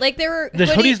 Yeah. Yeah, like there were The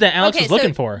hoodies that Alex was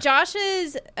looking for.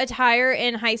 Josh's attire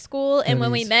in high school and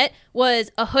when we Hoodies. met was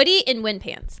a hoodie and wind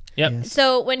pants. Yep. Yes.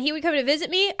 So when he would come to visit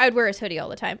me, I would wear his hoodie all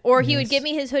the time. Or he would Yes. give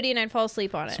me his hoodie and I'd fall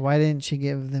asleep on it. So why didn't she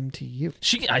give them to you?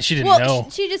 She didn't Well, know.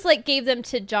 she just like gave them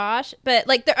to Josh, but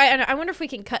like I wonder if we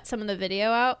can cut some of the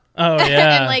video out Oh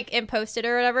yeah. and post it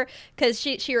or whatever because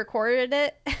she recorded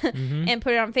it Mm-hmm. and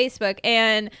put it on Facebook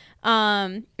and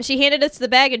she handed us the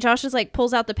bag and Josh just like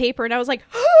pulls out the paper and I was like,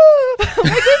 like we've been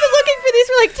looking for these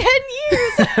for like 10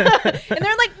 years and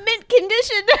they're like mint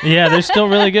condition. Yeah, they're still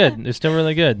really good. They're still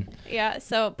really good. Yeah,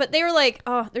 so but they were like,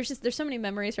 oh, there's so many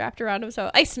memories wrapped around him. So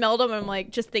I smelled them and I'm like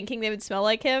just thinking they would smell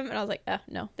like him and I was like,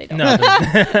 no, they don't. No.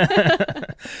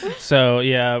 So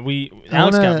yeah,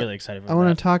 Alex got really excited. I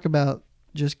want to talk about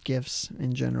just gifts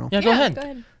in general. Yeah, go ahead. Go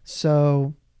ahead.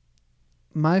 So,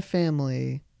 my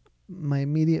family, my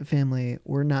immediate family,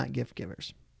 we're not gift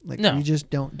givers. Like, No. we just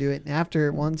don't do it. And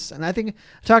after once, and I think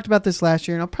I talked about this last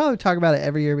year, and I'll probably talk about it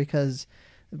every year because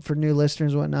for new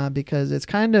listeners and whatnot, because it's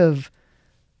kind of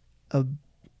a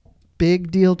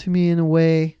big deal to me in a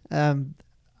way.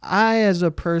 I, as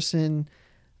a person,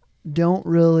 don't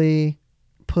really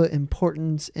put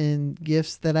importance in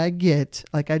gifts that I get.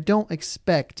 Like, I don't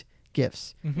expect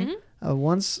gifts. Mm-hmm.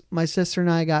 Once my sister and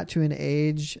I got to an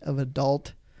age of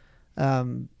adult,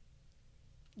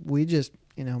 we just,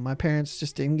 my parents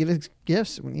just didn't give us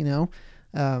gifts,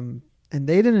 and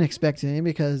they didn't expect any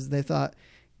because they thought,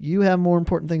 you have more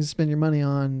important things to spend your money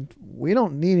on. We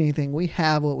don't need anything. We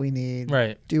have what we need.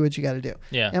 Right. Do what you got to do.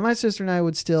 Yeah. And my sister and I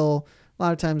would still, a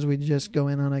lot of times we'd just go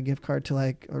in on a gift card to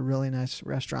like a really nice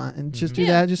restaurant and just do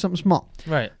Yeah. that, just something small.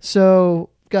 Right. So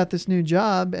got this new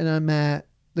job and I'm at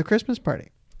the Christmas party.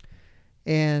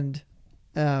 And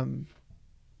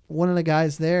one of the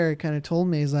guys there kind of told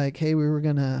me, he's like, hey, we were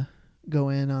going to go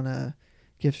in on a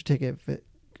gift certificate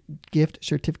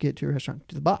to a restaurant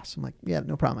to the boss. I'm like, yeah,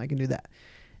 no problem. I can do that.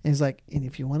 And he's like, and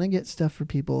if you want to get stuff for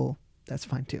people, that's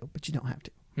fine too, but you don't have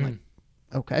to. I'm like,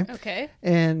 okay. Okay.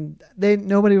 And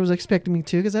nobody was expecting me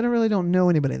to because I really don't know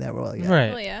anybody that well yet. Right.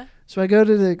 Well, yeah. So I go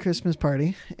to the Christmas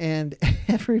party and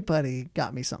everybody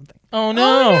got me something. Oh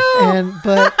no.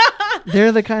 But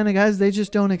they're the kind of guys, they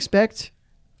just don't expect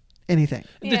anything.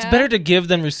 It's Yeah. better to give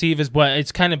than receive is what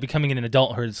it's kind of becoming in an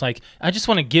adulthood. It's like, I just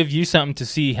want to give you something to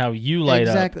see how you light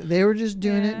Exactly. They were just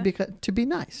doing Yeah. it because to be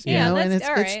nice, Yeah, and that's it's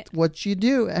all right. it's what you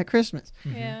do at Christmas.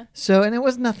 Yeah. So, and it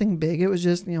was nothing big. It was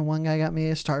just, one guy got me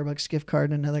a Starbucks gift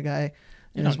card, and another guy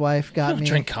and his wife got me.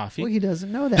 drink coffee. Well, he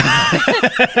doesn't know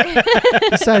that.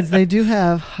 Besides, they do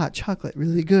have hot chocolate,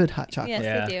 really good hot chocolate. Yes,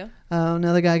 Yeah. they do.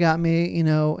 Another guy got me,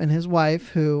 and his wife,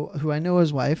 who I know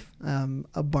his wife,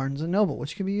 a Barnes and Noble,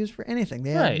 which can be used for anything.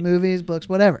 They Right. have movies, books,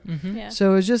 whatever. Mm-hmm. Yeah.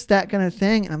 So it was just that kind of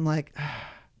thing. And I'm like, I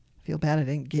feel bad I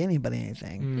didn't get anybody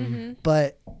anything. Mm-hmm.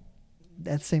 But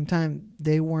at the same time,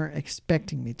 they weren't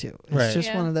expecting me to. It's Right. just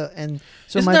Yeah. one of the, and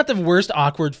so Isn't that the worst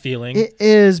awkward feeling? it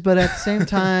is, but at the same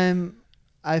time,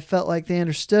 I felt like they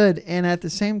understood. And at the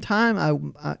same time,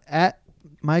 I at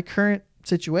my current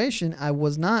situation, I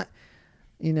was not,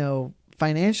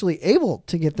 financially able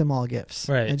to get them all gifts.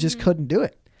 Right. I just couldn't do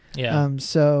it. Yeah.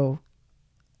 So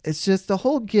it's just the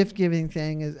whole gift giving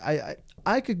thing is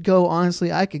I could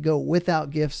go without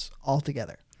gifts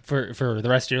altogether. For the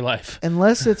rest of your life.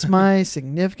 Unless it's my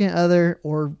significant other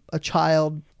or a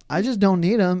child, I just don't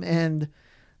need them. And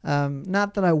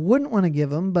not that I wouldn't want to give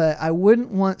them, but I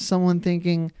wouldn't want someone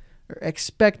thinking or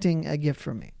expecting a gift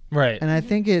from me. Right. And I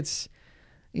think it's,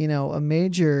 a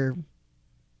major,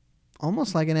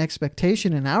 almost like an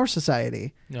expectation in our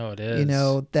society, No, it is.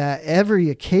 that every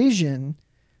occasion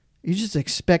you just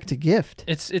expect a gift.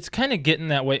 It's kind of getting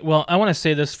that way. Well, I want to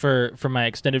say this for my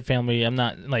extended family. I'm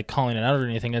not like calling it out or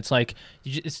anything. It's like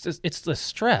it's the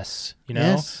stress,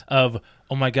 Yes. of,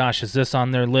 oh my gosh, is this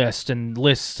on their list and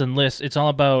lists and lists? It's all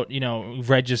about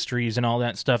registries and all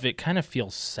that stuff. It kind of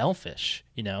feels selfish,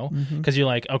 because you're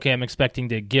like, okay, I'm expecting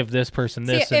to give this person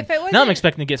this, See, if it and now I'm wasn't-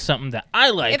 expecting to get something that I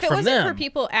like If it from wasn't them. for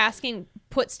people asking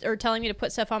or telling me to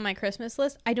put stuff on my Christmas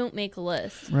list, I don't make a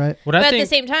list. Right. What I But at think, the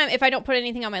same time, if I don't put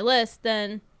anything on my list,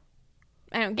 then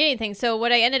I don't get anything. So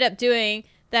what I ended up doing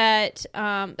that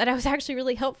that I was actually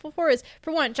really helpful for is,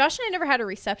 for one, Josh and I never had a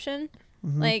reception.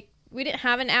 Like, we didn't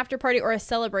have an after party or a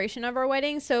celebration of our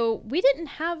wedding, so we didn't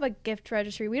have a gift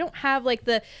registry. We don't have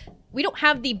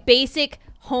the basic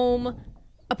home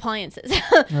appliances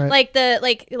Right.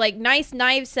 like nice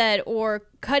knife set or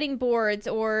cutting boards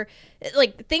or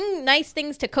like nice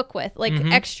things to cook with, like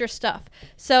extra stuff.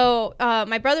 So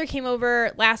my brother came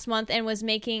over last month and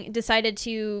decided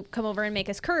to come over and make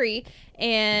us curry,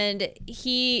 and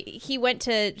he went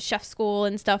to chef school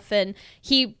and stuff, and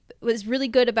he was really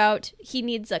good about, he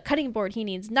needs a cutting board, he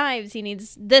needs knives, he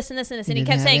needs this and this and this, and he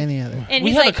kept saying, and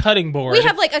we he's have like, a cutting board. we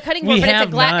have like a cutting board, We but have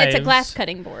it's a knives. glass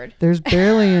cutting board. There's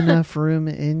barely enough room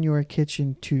in your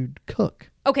kitchen to cook.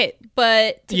 Okay,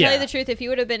 but to tell Yeah. you the truth, if you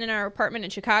would have been in our apartment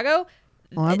in Chicago,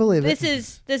 Oh, I believe this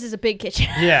it. is a big kitchen.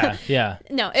 Yeah.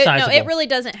 No, it really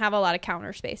doesn't have a lot of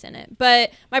counter space in it. But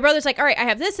my brother's like, all right, I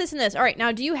have this, this, and this. All right,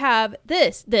 now do you have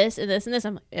this, this, and this, and this?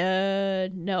 I'm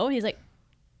like, no. He's like,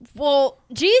 well,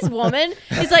 geez, woman.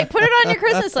 He's like, put it on your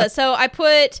Christmas list. So I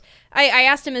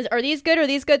asked him, are these good? Are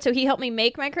these good? So he helped me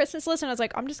make my Christmas list, and I was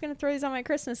like, I'm just going to throw these on my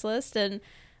Christmas list. And I'm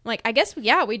like, I guess,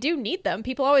 yeah, we do need them.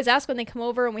 People always ask when they come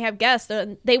over and we have guests,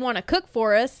 they want to cook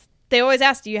for us. They always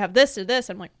ask, do you have this or this?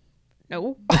 I'm like,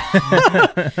 no.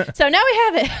 So now we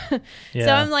have it. Yeah.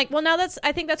 So I'm like, well,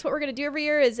 I think that's what we're going to do every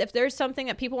year is if there's something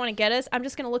that people want to get us, I'm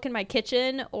just going to look in my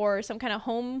kitchen or some kind of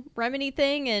home remedy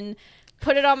thing and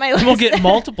put it on my list. We'll get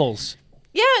multiples.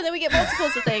 Yeah, and then we get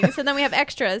multiples of things, and then we have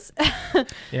extras.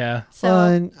 Yeah. So Well,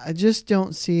 and I just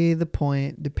don't see the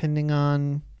point, depending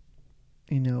on,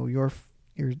 your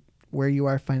where you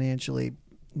are financially,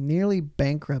 nearly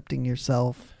bankrupting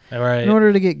yourself All right. in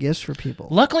order to get gifts for people.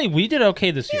 Luckily, we did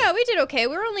okay this year. yeah, we did okay.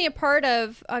 We were only a part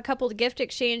of a couple of gift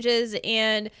exchanges,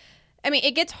 and I mean,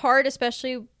 it gets hard,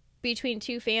 especially between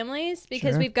two families,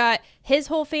 because Sure. we've got his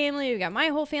whole family, we've got my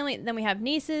whole family, and then we have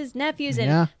nieces, nephews, and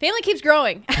Yeah. family keeps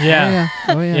growing. Yeah.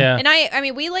 Oh yeah. Yeah. And I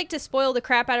mean, we like to spoil the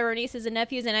crap out of our nieces and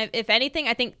nephews, and if anything,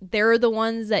 I think they're the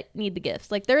ones that need the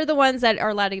gifts. Like, they're the ones that are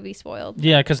allowed to be spoiled.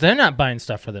 Yeah, because they're not buying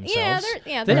stuff for themselves.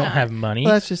 They're they don't not. have money.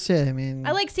 Well, that's just it. I mean,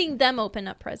 I like seeing them open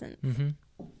up presents.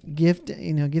 gift.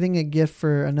 Getting a gift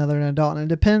for another adult, and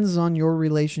it depends on your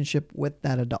relationship with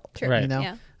that adult. Sure. Right.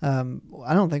 Yeah.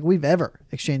 I don't think we've ever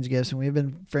exchanged gifts, and we've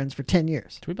been friends for 10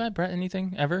 years. Did we buy Brett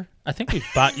anything ever? I think we've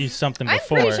bought you something I'm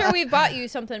before. pretty sure we've bought you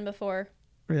something before.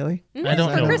 Really? I don't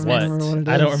for know Christmas. what.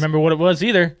 I don't remember what it was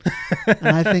either. And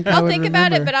I think I I'll would think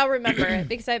about it, remember. but I'll remember it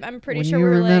because I'm pretty When sure you we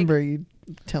were remember, like, you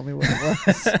tell me what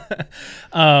it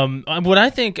was. What I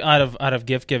think out of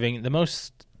gift giving, the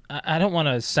most, I don't want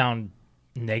to sound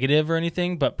negative or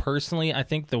anything, but personally, I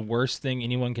think the worst thing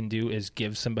anyone can do is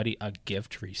give somebody a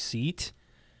gift receipt.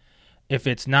 If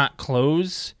it's not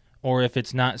clothes, or if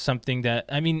it's not something that,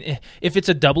 I mean, if it's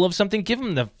a double of something, give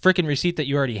them the freaking receipt that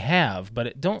you already have.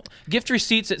 But gift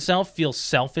receipts itself feel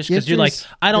selfish because you're like,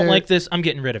 I don't like this, I'm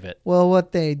getting rid of it. Well,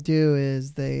 what they do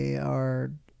is they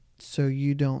are so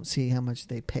you don't see how much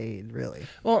they paid, really.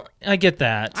 Well, I get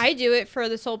that. I do it for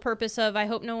the sole purpose of, I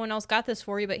hope no one else got this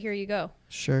for you, but here you go.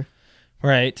 Sure.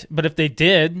 Right. But if they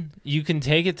did, you can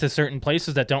take it to certain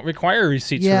places that don't require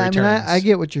receipts for Yeah, I returns. mean, I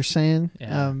get what you're saying,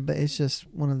 Yeah. but it's just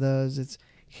one of those. It's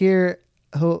here,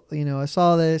 I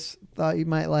saw this, thought you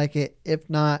might like it. If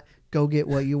not, go get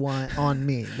what you want on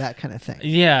me, that kind of thing.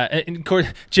 Yeah, and of course,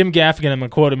 Jim Gaffigan, I'm going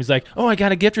to quote him, he's like, oh, I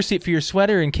got a gift receipt for your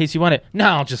sweater in case you want it. No,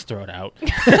 I'll just throw it out.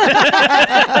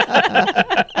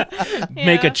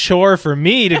 Make a chore for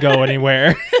me to go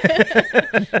anywhere.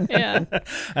 Yeah.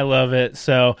 I love it.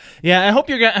 So, yeah, I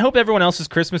hope everyone else's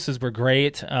Christmases were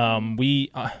great. We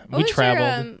What was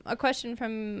traveled. a question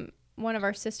from one of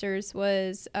our sisters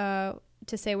was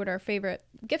to say what our favorite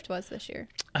gift was this year.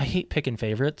 I hate picking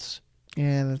favorites.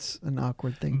 Yeah, that's an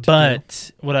awkward thing to do.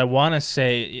 But what I want to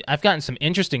say, I've gotten some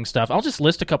interesting stuff. I'll just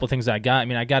list a couple things I got. I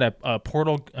mean, I got a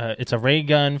portal. It's a ray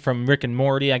gun from Rick and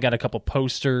Morty. I got a couple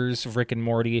posters of Rick and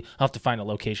Morty. I'll have to find a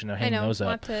location to hang those we'll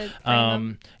up. have to frame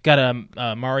them. Got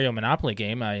a Mario Monopoly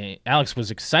game. Alex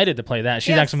was excited to play that.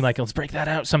 She's Yes. actually like, let's break that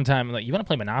out sometime. I'm like, you want to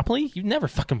play Monopoly? You never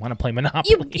fucking want to play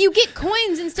Monopoly. You get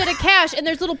coins instead of cash, and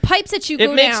there's little pipes that you go it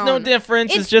down. makes no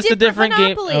difference. It's just a different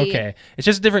game. Monopoly. Okay. It's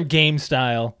just a different game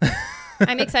style.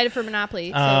 I'm excited for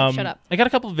Monopoly, so shut up. I got a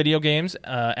couple of video games.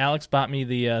 Alex bought me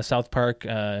the South Park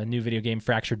new video game,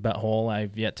 Fractured Butthole.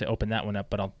 I've yet to open that one up,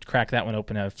 but I'll crack that one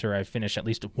open after I finish at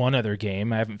least one other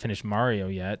game. I haven't finished Mario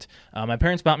yet. My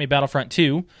parents bought me Battlefront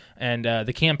 2, and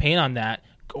the campaign on that,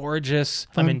 gorgeous.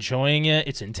 Fun. I'm enjoying it.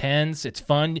 It's intense. It's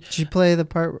fun. Did you play the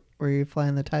part where you're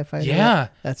flying the TIE fighter? Yeah.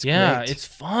 That's yeah, great. it's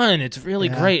fun. It's really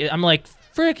Yeah. great. I'm like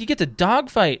frick, you get to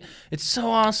dogfight. It's so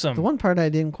awesome. The one part I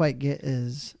didn't quite get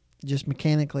is just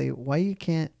mechanically why you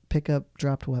can't pick up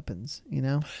dropped weapons. You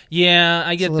know, Yeah,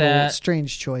 I it's get a little that.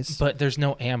 strange choice. But there's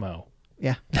no ammo.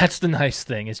 Yeah. That's the nice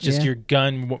thing. It's just Yeah. your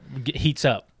gun heats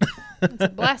up. It's a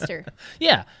blaster.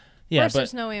 Yeah. Yeah, Of course, but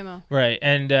there's no ammo. right.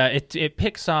 And it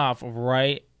picks off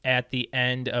right at the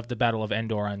end of the Battle of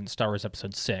Endor on Star Wars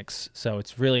Episode 6. So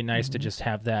it's really nice to just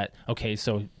have that. Okay,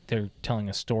 so they're telling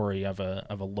a story of a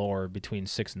lore between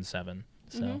 6 and 7.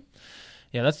 So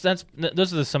yeah,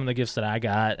 those are some of the gifts that I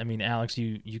got. I mean, Alex,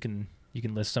 you can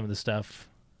list some of the stuff.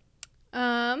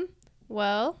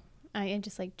 Well, I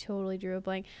just like totally drew a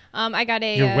blank. I got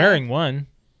a. You're wearing one.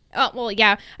 Oh well,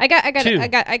 yeah. I got Two. I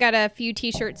got a few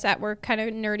T-shirts that were kind of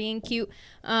nerdy and cute.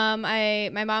 My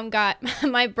mom got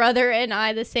my brother and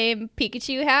I the same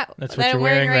Pikachu hat That's that what I'm you're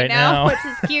wearing wearing right right now. which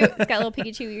is cute. It's got little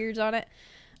Pikachu ears on it.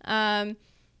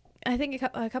 I think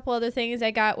a couple other things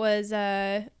I got was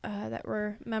that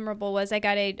were memorable was I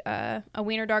got a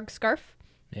wiener dog scarf,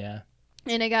 Yeah.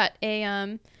 and I got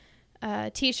a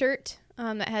T-shirt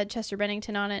that had Chester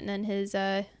Bennington on it, and then his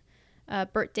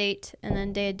birth date and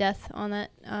then day of death on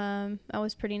it. That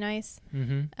was pretty nice.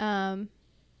 Mm-hmm.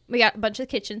 We got a bunch of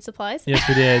kitchen supplies. Yes,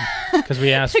 we did because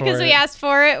we asked for Because it. we asked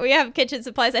for it. We have kitchen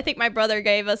supplies. I think my brother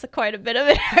gave us quite a bit of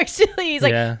it, actually. He's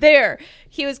like, Yeah. there.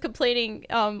 He was complaining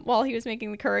while he was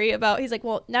making the curry about, he's like,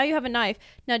 well, now you have a knife.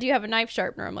 Now do you have a knife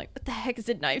sharpener? I'm like, what the heck is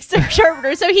a knife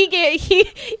sharpener? So he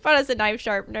bought us a knife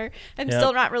sharpener. I'm Yep.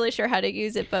 still not really sure how to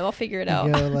use it, but I'll figure it out.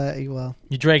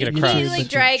 You drag it You across. You Across. like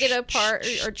drag it apart,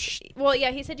 or well,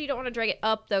 yeah. He said you don't want to drag it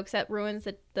up though, because that ruins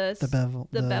the bevel,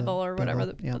 the bevel or whatever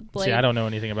bevel, the yeah. blade. See, I don't know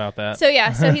anything about that. So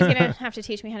yeah, so he's gonna have to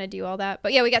teach me how to do all that.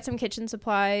 But yeah, we got some kitchen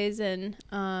supplies and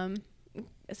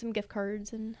some gift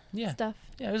cards and Yeah. stuff.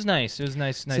 Yeah, it was nice. It was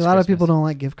nice. See, Nice. a lot of people Christmas. don't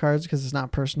like gift cards because it's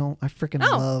not personal. I freaking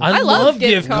Oh, love. I love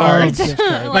gift cards. Gift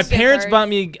cards. I love My gift parents cards. bought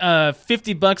me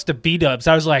 $50 to B-dubs.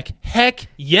 I was like, heck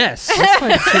yes.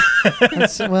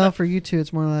 Well, for you two,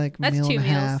 it's more like That's meal 2 and a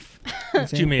meals. half.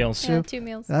 2 meals. Yeah, 2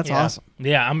 meals. That's Yeah. awesome.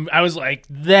 Yeah, I was like,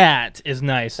 that is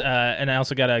nice. And I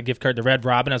also got a gift card to Red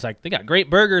Robin. I was like, they got great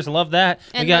burgers. I love that.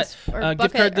 We got a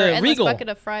gift card to endless Regal. bucket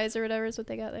of fries or whatever is what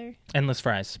they got there. Endless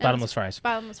fries. Bottomless fries.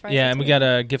 Bottomless fries. Yeah, that's and we weird.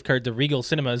 got a gift card to Regal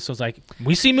Cinemas. So it's like,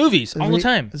 we see movies all the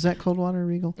time. Is that Coldwater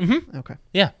Regal? Mm-hmm. Okay.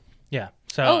 Yeah.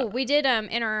 So Oh, we did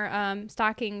in our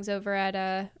stockings over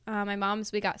at my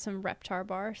mom's. We got some Reptar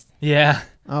bars. yeah.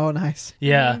 Oh, nice.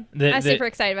 Yeah. I'm super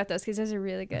excited about those because those are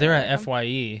really good. They're I at like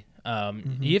 'em.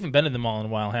 FYE. You haven't been to them all in a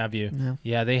while, have you? No.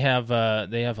 Yeah, they have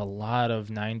a lot of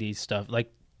 90s stuff.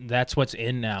 Like that's what's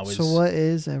in now. Is So what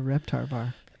is a Reptar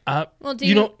bar? Well, do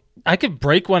you don't? I could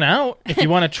break one out if you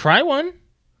want to try one.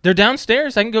 They're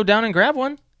downstairs. I can go down and grab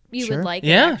one. You Sure. would like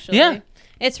Yeah, it, actually. yeah.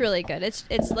 It's really good. It's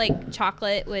like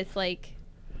chocolate with like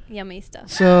yummy stuff.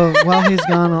 So while he's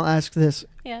gone, I'll ask this: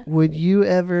 Yeah. would you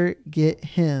ever get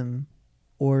him,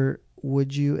 or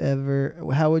would you ever?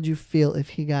 How would you feel if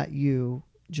he got you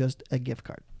just a gift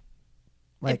card?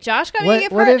 If Josh got me a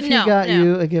gift what card, if he no, got no.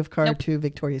 you a gift card Nope. to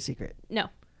Victoria's Secret? No.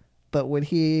 But would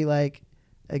he like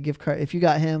a gift card if you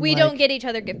got him? We like, don't get each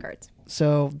other gift cards.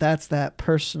 So that's that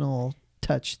personal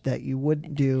touch that you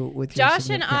wouldn't do with your Josh and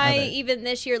significant I, other. even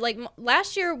this year, like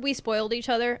last year, we spoiled each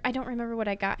other. I don't remember what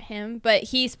I got him, but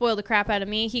he spoiled the crap out of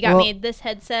me. He got Well- me this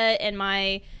headset and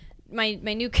my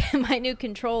new my new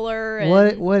controller. And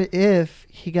What if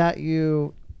he got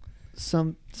you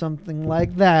something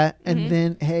like that, and Mm-hmm.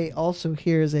 then hey, also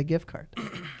here's a gift card.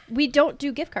 we don't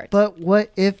do gift cards. But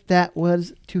what if that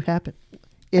was to happen?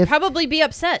 If Probably be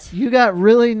upset. you got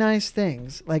really nice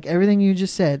things, like everything you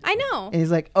just said, I know. and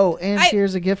he's like, "Oh, and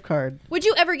here's a gift card." Would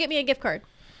you ever get me a gift card?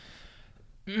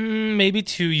 Maybe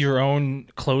to your own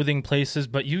clothing places,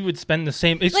 but you would spend the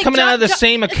same. It's Like, coming out of the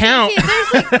same account. See,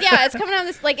 there's like, yeah, it's coming out of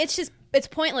this. Like, it's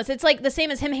pointless. It's like the same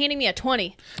as him handing me a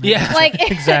 20. Yeah, Like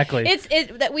exactly. It's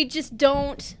that we just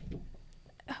don't.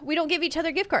 We don't give each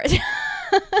other gift cards. Do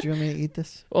you want me to eat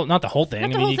this? Well, not the whole thing.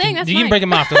 Not the I mean, whole you thing, can, that's you can fine. break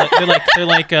them off. They're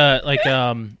like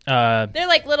They're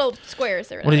like little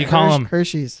squares. Or what do you whatever. call them?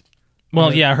 Hershey's.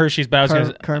 Well, yeah, Hershey's. But I was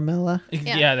gonna, Carmella.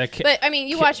 yeah, that. But I mean,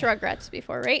 you watched Rugrats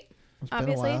before, right? It's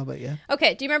Obviously. been a while, but yeah.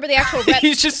 Okay. Do you remember the actual rep?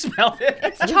 you just smelled it.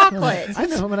 It's I did smell chocolate. it. I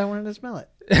know, but I wanted to smell it.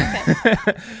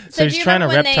 So he's do you trying a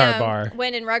remember when Reptar they, bar.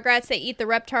 When in Rugrats they eat the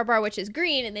Reptar bar, which is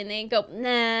green, and then they go nah,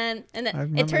 and I then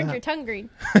remember it turns that. your tongue green.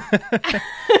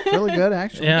 Really good,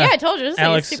 actually. Yeah. Yeah, I told you. This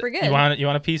Alex, is super good. You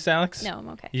want a piece, Alex? No, I'm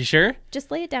okay. You sure? Just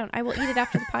lay it down. I will eat it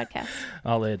after the podcast.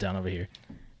 I'll lay it down over here.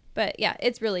 But yeah,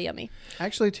 it's really yummy.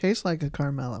 Actually tastes like a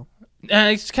Carmelo.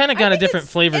 It's kind of got a different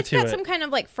flavor it's to got it. some kind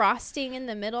of like frosting in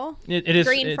the middle. It is.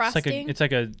 green It's frosting. It's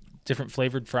like a different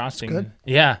flavored frosting. good.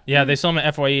 Yeah, they sell them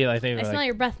at FYE. I think. I smell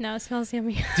your breath now. It smells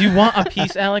yummy. Do you want a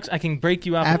piece, Alex? I can break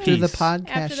you off After a piece. the podcast,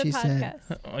 After the she podcast.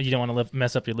 said. Oh, you don't want to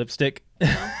mess up your lipstick. No.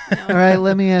 All right,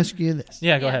 let me ask you this.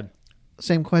 Yeah, go Yeah. ahead.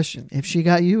 Same question. If she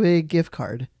got you a gift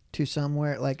card to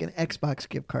somewhere, like an Xbox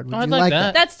gift card, would Oh, I'd you like like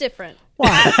that. That's different.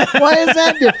 Why? Why is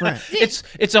that different?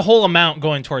 It's a whole amount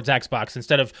going towards Xbox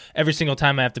instead of every single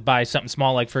time I have to buy something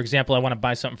small. Like, for example, I want to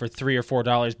buy something for $3 or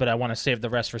 $4, but I want to save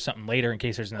the rest for something later in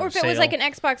case there's another Or if it sale. was like an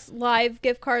Xbox Live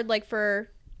gift card, like for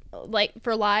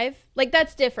Live, like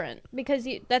that's different because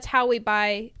that's how we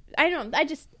buy. I don't know.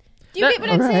 Do you That- get what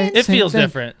I'm All saying? right. It Same feels thing.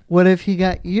 different. What if he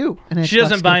got you an Xbox She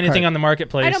doesn't buy gift anything card? on the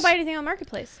marketplace. I don't buy anything on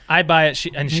Marketplace. I buy it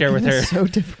and share with Making her. this so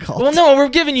difficult. Well, no, we're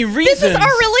giving you reasons. This is our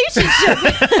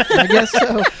relationship. I guess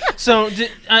so. So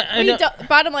I know.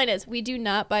 Bottom line is, we do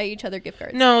not buy each other gift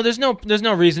cards. No, there's no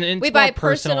reason. It's We more buy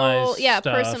personalized stuff.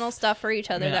 personal stuff for each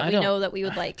other Yeah, that I we don't- know that we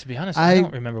would like. To be honest, I- I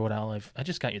don't remember what I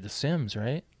just got you The Sims,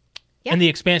 right? Yeah. And the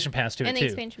expansion pass to And it the too.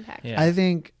 expansion pack. Yeah. I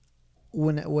think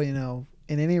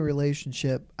in any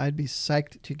relationship, I'd be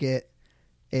psyched to get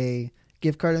a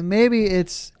gift card, and maybe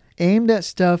it's aimed at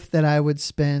stuff that I would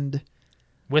spend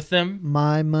With them.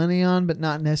 my money on, but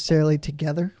not necessarily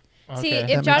together. See,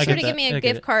 Okay. if Josh I were get to give me that. I a get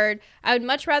gift it. card, I would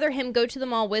much rather him go to the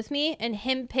mall with me and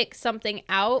him pick something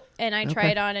out and I try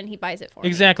Okay. it on and he buys it for me.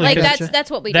 Exactly, Like because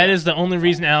that's what we That do. is the only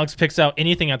reason Alex picks out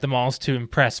anything at the malls to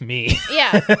impress me.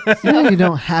 Yeah. You know, you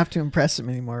don't have to impress him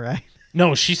anymore, right?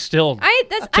 No, she's still. I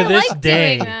To this like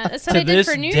day. doing that. That's what To I did this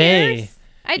for New day. Year's.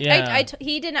 Yeah.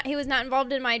 He was not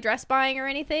involved in my dress buying or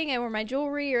anything, or my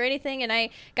jewelry or anything, and I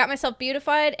got myself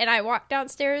beautified, and I walked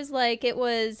downstairs like it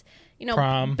was,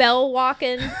 Prom. Belle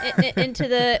walking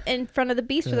in front of the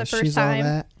beast for the first She's time. all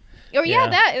that. Or Yeah.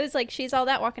 that it was like she's all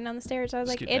that walking down the stairs. I was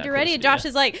like, Scoot Andrew, back ready? closer, And Josh yeah.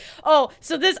 is like, oh,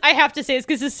 so this I have to say this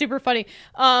because this is super funny.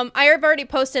 I have already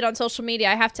posted on social media.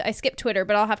 I skipped Twitter,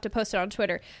 but I'll have to post it on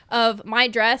Twitter of my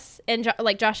dress and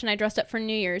like Josh and I dressed up for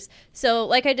New Year's. So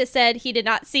like I just said, he did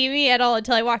not see me at all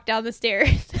until I walked down the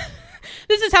stairs.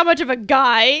 This is how much of a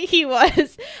guy he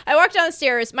was. I walked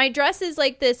downstairs. My dress is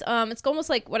like this. It's almost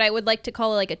like what I would like to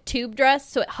call like a tube dress.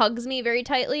 So it hugs me very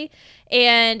tightly.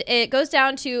 And it goes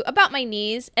down to about my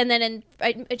knees. And then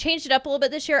I changed it up a little bit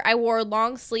this year. I wore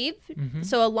long sleeve. Mm-hmm.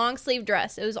 So a long sleeve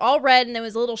dress. It was all red and there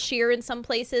was a little sheer in some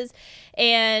places.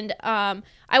 And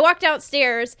I walked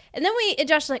downstairs and then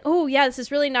Josh was like, oh yeah, this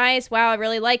is really nice. Wow, I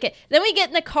really like it. Then we get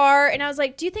in the car and I was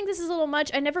like, do you think this is a little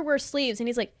much? I never wear sleeves. And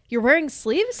he's like, you're wearing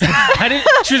sleeves?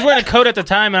 She was wearing a coat at the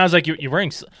time, and I was like, "You're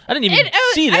wearing." I didn't even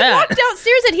see I that. walked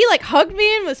downstairs and he like hugged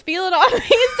me and was feeling on me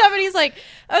and stuff. And he's like,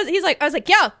 I was like,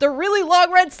 yeah, the really long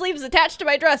red sleeves attached to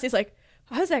my dress. He's like,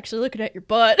 I was actually looking at your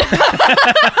butt.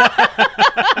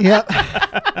 Yep.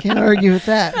 Can't argue with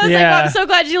that. I was like, Yeah. well, I'm so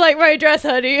glad you like my dress,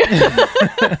 honey.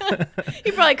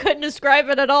 He probably couldn't describe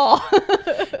it at all.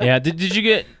 Yeah. Did you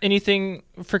get anything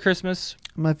for Christmas?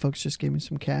 My folks just gave me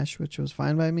some cash, which was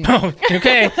fine by me. Oh,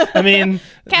 okay. I mean,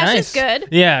 Cash nice. is good.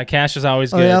 Yeah, cash is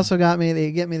always Oh, good. they also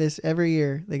they get me this every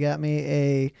year. They got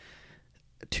me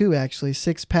two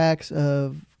 6-packs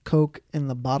of Coke in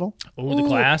the bottle. Ooh, the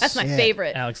glass. That's my Yeah.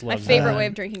 favorite. Alex My loves favorite that. way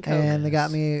of drinking Coke. And they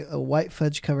got me a white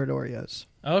fudge covered Oreos,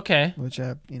 Okay. which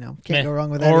can't Meh. go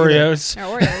wrong with that. either. Oreos.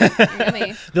 Or Oreos.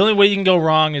 Yummy. The only way you can go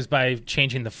wrong is by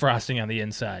changing the frosting on the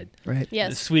inside. Right. The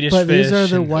Yes. Swedish But fish. these are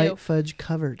the and- white Ew. fudge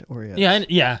covered Oreos.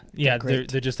 Yeah. They're They're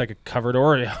great. just like a covered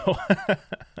Oreo.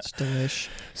 It's delish.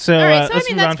 So, All right, so I let's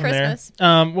mean, move that's on from Christmas.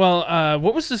 there.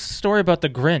 What was the story about the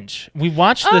Grinch? We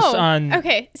watched this on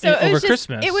okay, so it over was just,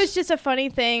 Christmas. It was just a funny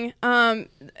thing.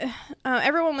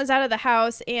 Everyone was out of the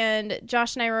house, and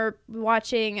Josh and I were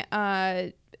watching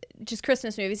just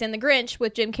Christmas movies, and The Grinch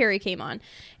with Jim Carrey came on.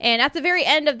 And at the very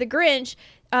end of The Grinch,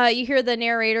 you hear the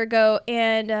narrator go,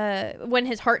 and when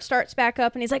his heart starts back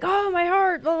up, and he's like, "Oh, my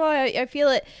heart, blah, blah, I feel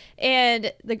it."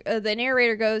 And the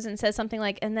narrator goes and says something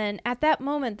like, "And then at that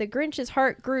moment, the Grinch's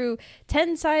heart grew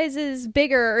 10 sizes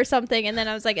bigger or something." And then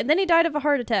I was like, "And then he died of a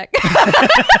heart attack."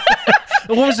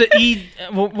 What was it?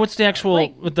 What's the actual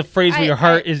Like, with the phrase where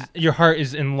your heart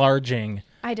is enlarging?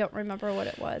 I don't remember what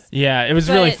it was. Yeah, it was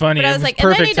really funny. But I It was like,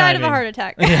 perfect and then he died of a timing. heart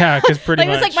attack. Yeah, because pretty Like,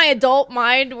 much it was like my adult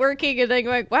mind working and then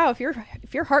going, wow, if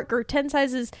your heart grew 10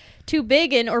 sizes too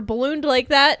big or ballooned like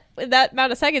that in that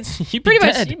amount of seconds, You'd be pretty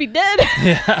much dead. you'd be dead.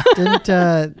 Yeah,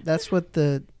 Didn't that's what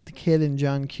the kid in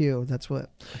John Q? That's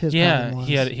what his problem was.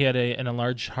 he had an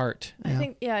enlarged heart. I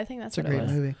think that's It's a what great it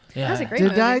was. movie. Yeah, That was a great Did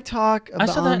movie. I talk about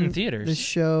I saw that in on theaters. this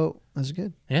show? That was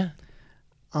good. Yeah.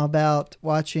 About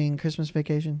watching Christmas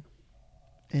Vacation.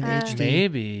 in HD.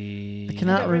 Maybe. I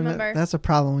cannot don't remember. remember. That's a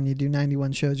problem when you do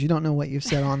 91 shows. You don't know what you've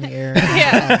said on the air.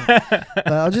 Yeah. But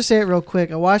I'll just say it real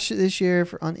quick. I watched it this year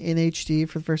in HD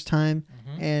for the first time,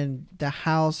 and the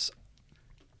house.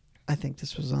 I think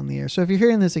this was on the air. So if you're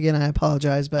hearing this again, I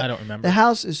apologize. But I don't remember. the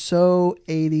house is so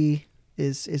 80.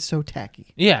 Is so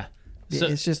tacky. Yeah. So,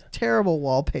 It's just terrible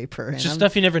wallpaper. it's and just I've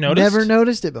stuff you never noticed. Never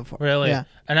noticed it before. Really? Yeah.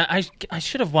 And I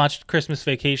should have watched Christmas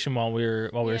Vacation while we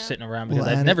were Yeah. sitting around because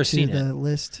We'll I'd add never it to seen the it.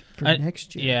 list for I-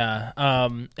 next year. Yeah.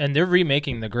 And they're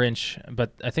remaking The Grinch,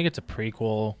 but I think it's a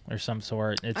prequel or some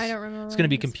sort. It's I don't remember. It's going to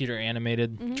be what it is. computer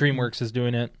animated. Mhm. DreamWorks is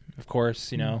doing it, of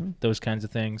course. You know Mhm. those kinds of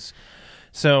things.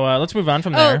 So let's move on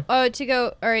from Oh, there. to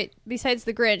go. All right. Besides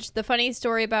the Grinch, the funny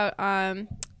story about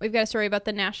we've got a story about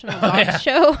the National Oh, Dog yeah.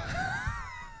 Show.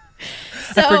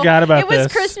 So I forgot about it was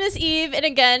this. Christmas Eve, and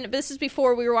again, this is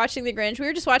before we were watching the Grinch. We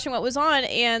were just watching what was on,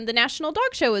 and the National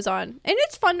Dog Show was on, and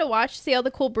it's fun to watch, see all the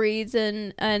cool breeds,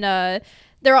 and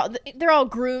they're all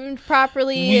groomed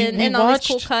properly, We and all these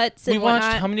cool watched- cuts. We And watched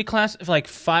whatnot. how many classes? Like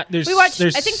 5. There's We watched.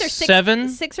 There's I think there's 7.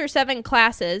 six or seven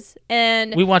classes,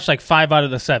 and We watched like 5 out of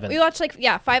the 7. we watched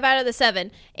 5 out of the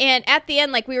 7, and at the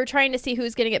end, like we were trying to see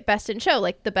who's going to get best in show,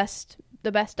 like the best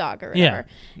dog or whatever. Yeah,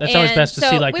 that's always And best to so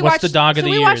see, like, we what's watched- the dog of so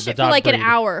the we year, watched the it for dog like breed. an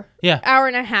hour, Yeah. hour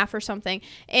and a half or something.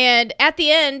 And at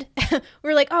the end, we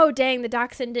were like, "Oh, dang, the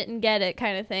dachshund didn't get it,"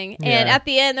 kind of thing. And Yeah. at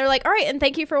the end, they're like, "All right, and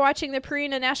thank you for watching the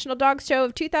Purina National Dog Show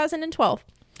of 2012."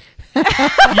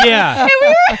 Yeah. And we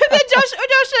were then Josh and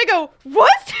I go,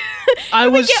 "What?" I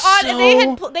And we was get on, and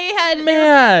they so had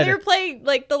mad. They were playing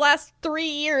like the last 3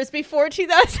 years before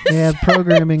 2000. They had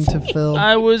programming to fill.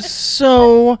 I was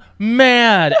so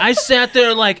mad. I sat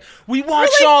there like, we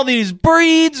watched all these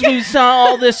breeds, we saw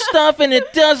all this stuff, and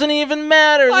it doesn't even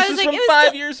matter. Well, I This was is like, from it was 5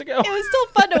 still- years ago. It was still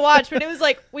fun to watch, but it was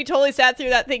like we totally sat through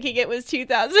that thinking it was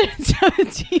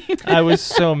 2017. I was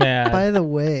so mad. By the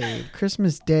way,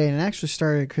 Christmas Day, and it actually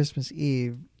started Christmas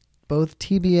Eve, both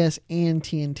TBS and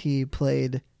TNT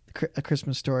played A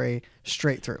Christmas Story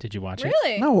straight through. Did you watch it?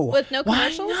 Really? No. With no Why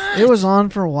commercials? not? It was on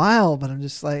for a while, but I'm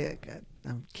just like,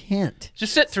 I can't.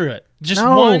 Just sit through it. Just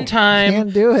No, one time.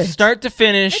 can't do it. Start to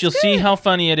finish. It's You'll see good. how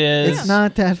funny it is. It's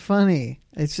not that funny.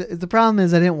 It's the problem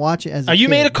is I didn't watch it as a Are you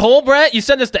kid. made of coal, Brett? You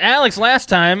said this to Alex last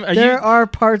time. There are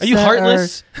parts Are you that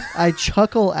heartless? I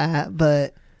chuckle at,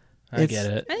 but I it's- get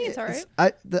it. I think it's all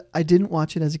right. I didn't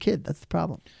watch it as a kid. That's the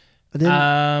problem. I didn't.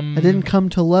 I I didn't come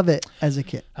to love it as a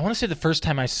kid. I want to say the first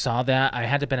time I saw that, I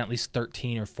had to have been at least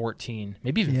 13 or 14,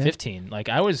 maybe even Yeah. 15. Like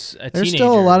I was a There's teenager.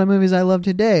 still a lot of movies I love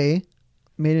today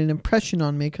made an impression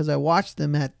on me because I watched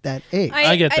them at that age.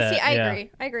 I get that, See, I yeah.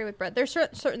 agree. I agree with Brett. There's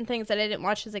certain things that I didn't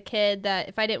watch as a kid that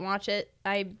if I didn't watch it,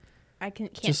 I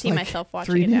can't Just see like myself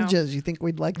watching Three it now. Ninjas. You think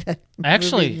we'd like that?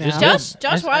 Actually, movie it's now? good.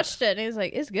 Josh I- watched it and he was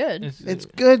like, "It's good." It's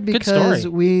good because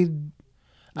story. we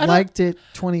I don't- liked it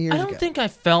 20 years I don't ago. think I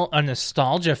felt a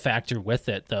nostalgia factor with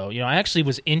it, though. You know, I actually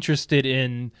was interested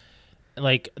in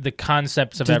like the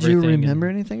concepts of Did everything. you and- remember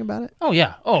anything about it? Oh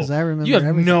yeah. Oh, 'Cause I remember You have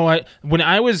everything. no. When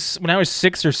I was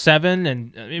 6 or 7,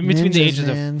 and in between the Ninjas, ages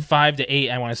man. of 5 to 8,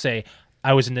 I want to say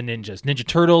I was into ninjas, Ninja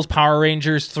Turtles, Power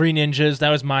Rangers, Three Ninjas. That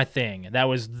was my thing. That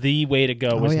was the way to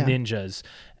go. Was yeah. ninjas,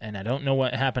 and I don't know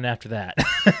what happened after that.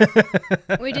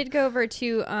 We did go over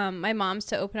to my mom's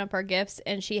to open up our gifts,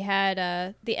 and she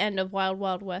had the end of Wild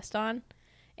Wild West on.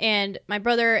 And my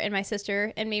brother and my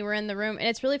sister and me were in the room, and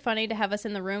it's really funny to have us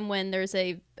in the room when there's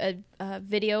a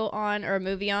video on or a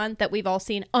movie on that we've all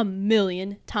seen a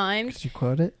million times. Did you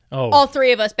quote it? Oh, All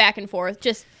three of us back and forth.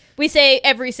 Just we say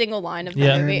every single line of the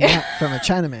Yeah. movie. Learned that from a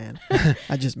Chinaman.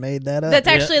 I just made that up. That's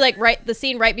actually like the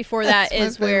scene right before that That's my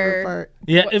is favorite where part.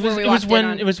 yeah. wh- It was. where we It was walked in when.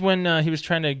 on. It was when he was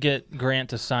trying to get Grant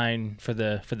to sign for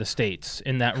the states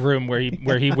in that room where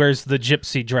he wears the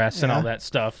gypsy dress and all Yeah. that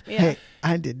stuff. Yeah. Hey,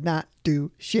 I did not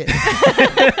do shit.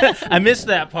 I missed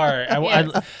that part.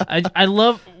 I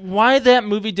love why that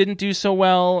movie didn't do so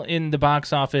well in the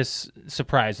box office.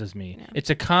 Surprises me. Yeah. It's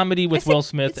a comedy with It's a- Will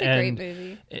Smith, It's a and great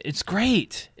movie. it's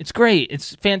great. It's great.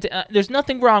 It's fantastic. There's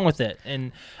nothing wrong with it.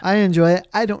 And I enjoy it.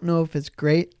 I don't know if it's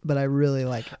great, but I really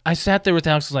like it. I sat there with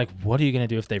Alex, was like, "What are you going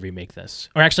to do if they remake this?"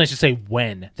 Or actually, I should say,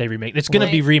 when they remake. It's going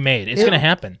to be remade. It's It- going to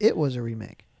happen It was a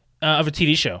remake. of a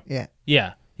TV show. Yeah.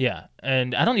 Yeah. Yeah,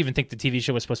 and I don't even think the TV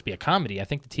show was supposed to be a comedy. I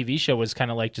think the TV show was kind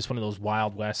of like just one of those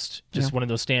Wild West, just Yeah. one of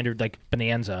those standard like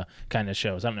Bonanza kind of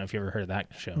shows. I don't know if you ever heard of that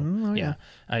show. Oh, yeah.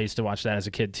 I used to watch that as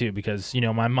a kid too because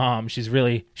my mom, she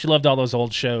loved all those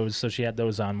old shows, so she had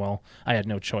those on. Well, I had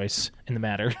no choice in the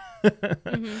matter.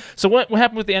 So what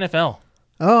happened with the NFL?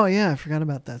 Oh, yeah. I forgot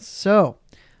about that. So,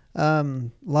 a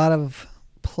lot of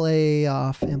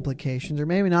playoff implications, or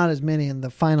maybe not as many in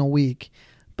the final week,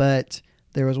 but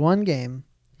there was one game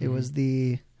It was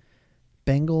the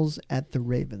Bengals at the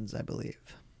Ravens, I believe.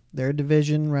 They're a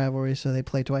division rivalry, so they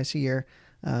play twice a year.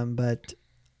 But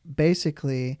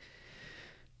basically,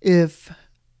 if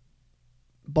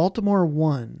Baltimore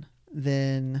won,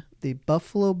 then the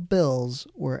Buffalo Bills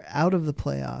were out of the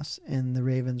playoffs and the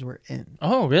Ravens were in.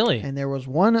 Oh, really? And there was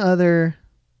one other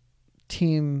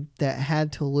team that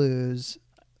had to lose.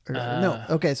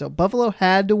 So Buffalo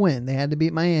had to win. They had to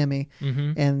beat Miami,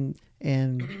 and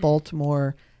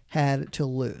Baltimore had to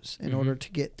lose in order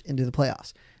to get into the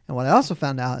playoffs. And what I also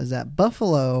found out is that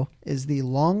Buffalo is the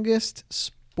longest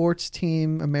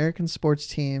American sports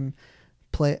team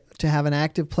to have an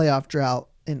active playoff drought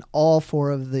in all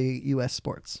 4 of the U.S.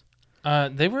 sports.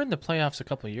 They were in the playoffs a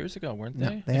couple of years ago, weren't they?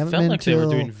 No, they it haven't felt been like they were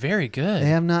doing very good. They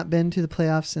have not been to the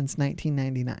playoffs since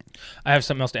 1999. I have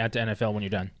something else to add to NFL when you're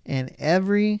done. And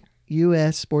every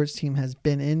U.S. sports team has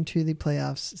been into the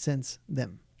playoffs since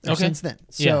them. Since then.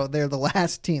 So they're the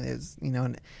last team. It's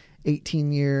an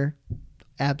 18-year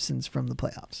absence from the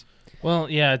playoffs.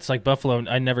 Well, yeah, it's like Buffalo.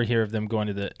 I never hear of them going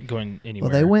anywhere.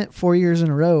 Well, they went 4 years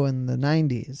in a row in the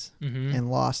 90s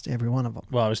and lost every one of them.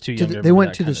 Well, I was too young to They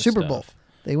went to remember the Super Bowl.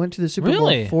 They went to the Super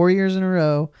Bowl 4 years in a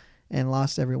row and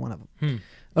lost every one of them.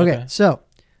 Okay, so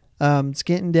it's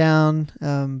getting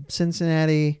down.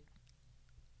 Cincinnati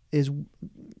is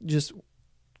just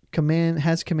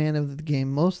has command of the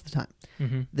game most of the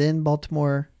time. Then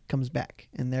Baltimore comes back,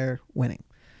 and they're winning.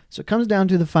 So it comes down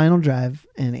to the final drive,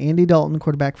 and Andy Dalton,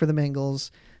 quarterback for the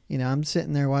Bengals, I'm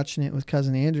sitting there watching it with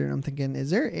Cousin Andrew, and I'm thinking, is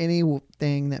there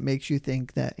anything that makes you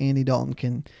think that Andy Dalton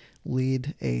can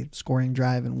lead a scoring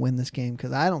drive and win this game?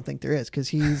 Because I don't think there is,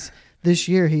 because this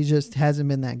year he just hasn't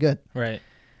been that good. Right.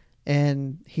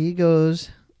 And he goes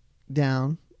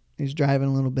down, he's driving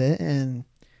a little bit, and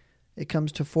it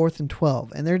comes to 4th and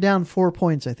 12, and they're down 4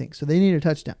 points, I think, so they need a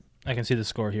touchdown. I can see the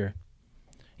score here.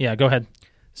 Yeah, go ahead.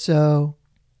 So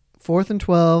 4th and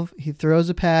 12, he throws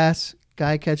a pass,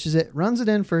 guy catches it, runs it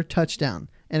in for a touchdown.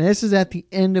 And this is at the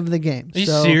end of the game. Are you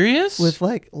serious? With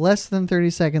like less than 30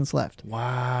 seconds left.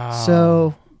 Wow.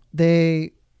 So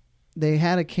they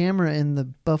had a camera in the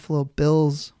Buffalo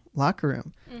Bills locker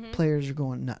room. Players are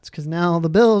going nuts because now the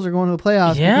Bills are going to the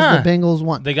playoffs because the Bengals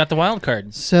won. They got the wild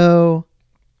card. So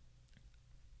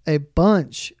a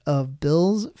bunch of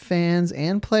Bills fans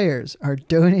and players are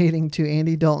donating to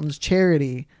Andy Dalton's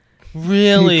charity.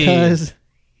 Really? Because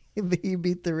he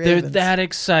beat the Ravens. They're that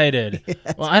excited. Yes.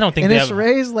 Well, I don't think and it's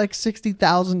raised like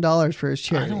 $60,000 for his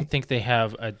charity. I don't think they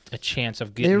have a chance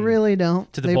of getting. They really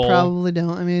don't. To the bowl. They probably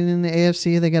don't. I mean, in the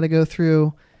AFC, they got to go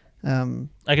through. I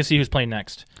can see who's playing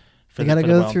next. They got to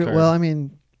go through. Card. Well, I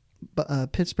mean,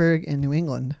 Pittsburgh and New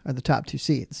England are the top 2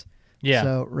 seeds. Yeah.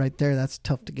 So right there, that's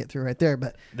tough to get through right there.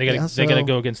 But they got to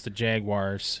go against the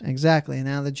Jaguars. Exactly.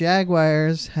 Now the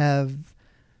Jaguars have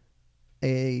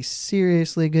a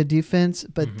seriously good defense,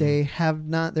 but they're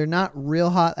not real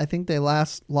hot. I think they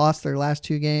lost their last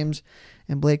 2 games,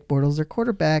 and Blake Bortles, their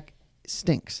quarterback,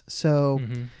 stinks. So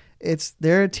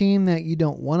they're a team that you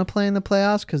don't want to play in the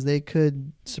playoffs because they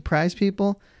could surprise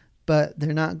people, but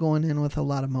they're not going in with a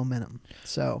lot of momentum.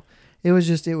 So it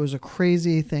was a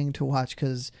crazy thing to watch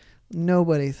because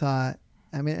nobody thought.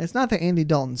 I mean, it's not that Andy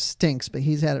Dalton stinks, but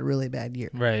he's had a really bad year.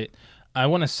 Right. I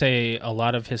want to say a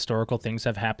lot of historical things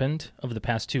have happened over the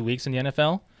past 2 weeks in the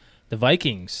NFL. The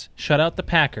Vikings shut out the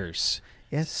Packers.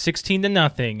 Yes.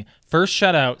 16-0. First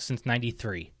shutout since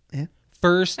 93. Yeah.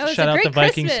 First shutout the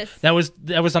Vikings. Christmas.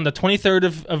 That was on the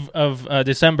 23rd of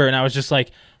December, and I was just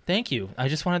like, thank you. I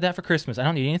just wanted that for Christmas. I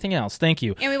don't need anything else. Thank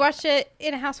you. And we watched it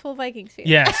in a house full of Vikings fans.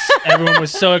 Yes. Everyone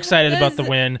was so excited about the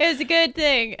win. It was a good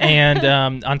thing. And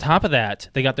on top of that,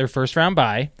 they got their first round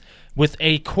bye with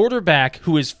a quarterback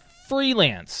who is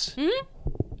freelance.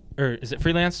 Or is it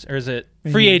freelance or is it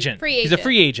free agent? He's a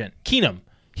free agent. Keenum.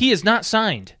 He is not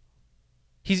signed.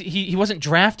 He wasn't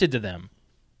drafted to them.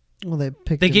 Well,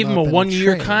 they gave him a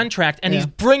 1-year contract, and he's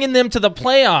bringing them to the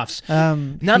playoffs.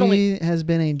 He has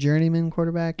been a journeyman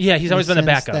quarterback. Yeah, he's always been a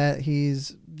backup. That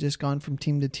he's just gone from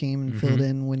team to team and filled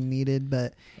in when needed,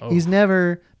 but he's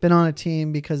never been on a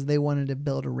team because they wanted to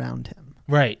build around him.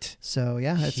 Right. So,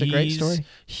 yeah, it's a great story.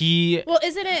 Well,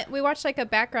 isn't it, we watched like a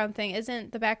background thing,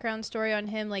 isn't the background story on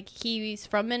him, like he's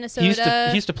from Minnesota?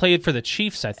 He used to play it for the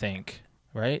Chiefs, I think.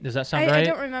 Right? Does that sound right? I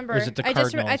don't remember. Or is it the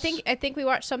Cardinals? I think we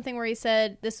watched something where he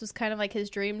said this was kind of like his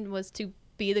dream was to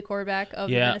be the quarterback of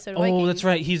the Minnesota Vikings. Oh, that's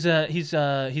right. He's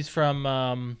from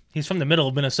the middle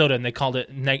of Minnesota, and they called it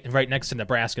right next to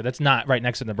Nebraska. That's not right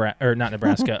next to Nebraska, or not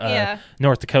Nebraska,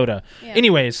 North Dakota. Yeah.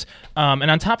 Anyways,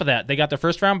 and on top of that, they got their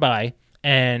first round bye,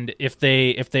 And if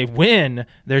they win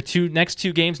their next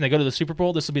two games and they go to the Super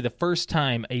Bowl, this will be the first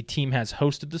time a team has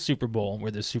hosted the Super Bowl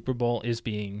where the Super Bowl is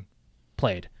being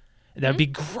played. That'd be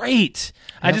great.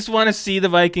 Yep. I just want to see the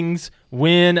Vikings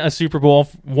win a Super Bowl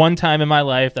one time in my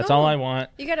life. That's all I want.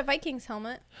 You got a Vikings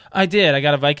helmet. I did. I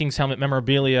got a Vikings helmet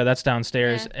memorabilia that's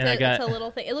downstairs, Yeah, and I got it's a little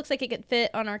thing. It looks like it could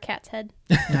fit on our cat's head,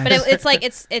 but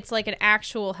it's like an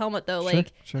actual helmet though.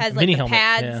 Like Sure. has like Mini the helmet,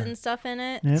 pads yeah. and stuff in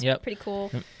it. Yep. It's Yep. pretty cool.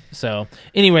 So,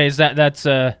 anyways, that's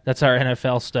our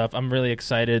NFL stuff. I'm really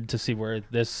excited to see where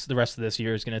the rest of this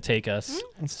year is going to take us.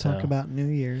 Let's talk about New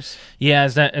Year's. Yeah,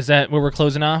 is that where we're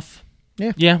closing off?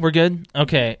 Yeah. Yeah, we're good.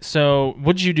 Okay, so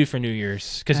what did you do for New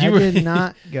Year's? Because I did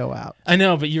not go out. I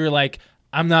know, but you were like,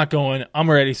 I'm not going. I'm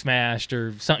already smashed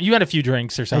or something. You had a few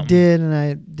drinks or something. I did, and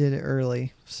I did it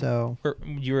early. So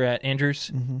You were at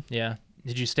Andrews. mm-hmm. Yeah.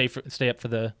 Did you stay up for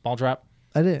the ball drop?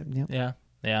 I did. Yep. Yeah.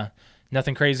 Yeah.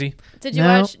 Nothing crazy. Did you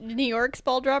No. watch New York's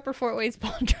ball drop or Fort Wayne's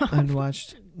ball drop? I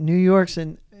watched New York's,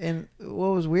 and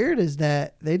what was weird is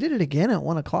that they did it again at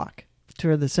 1:00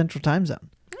 to the Central Time Zone,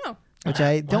 Oh, which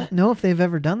I don't know if they've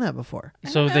ever done that before.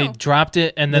 So don't they know. dropped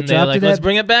it, and then They they're dropped like, it let's at-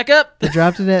 bring it back up. They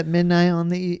dropped it at midnight on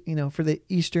the for the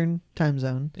Eastern Time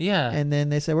Zone. Yeah. And then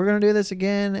they said, we're going to do this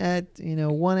again at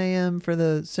 1 a.m. for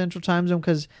the Central Time Zone,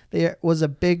 because there was a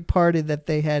big party that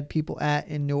they had people at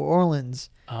in New Orleans.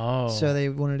 Oh. So they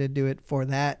wanted to do it for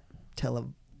that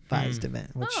televised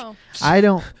event, which oh, I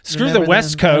don't Screw the remember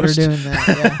West them ever Coast. doing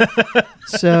that. Yeah.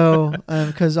 So,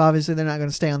 because obviously they're not going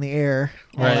to stay on the air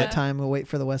all Right. that time. We'll wait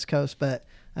for the West Coast, but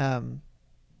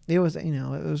it was it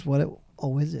was what it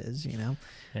always is,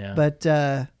 Yeah. But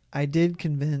I did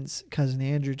convince cousin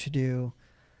Andrew to do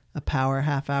a power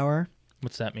half hour.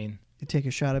 What's that mean? You take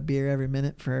a shot of beer every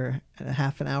minute for a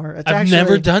half an hour. It's I've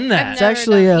never done I've that. It's never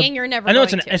actually done, a- and you're never. I know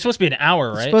it's going to. it's supposed to be an hour,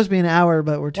 It's right? supposed to be an hour,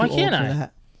 but we're too Why old can't for I?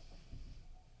 that.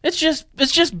 It's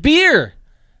just beer.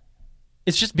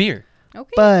 It's just beer. Okay.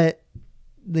 But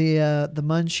the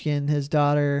Munchkin, his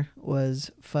daughter, was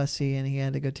fussy, and he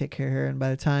had to go take care of her. And by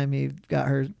the time he got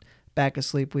her back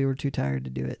asleep, we were too tired to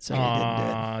do it, so he didn't do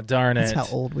it. Aw, darn it. That's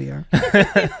how old we are.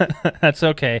 That's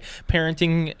okay.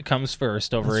 Parenting comes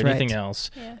first over That's anything right. else.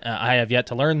 Yeah. I have yet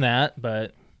to learn that,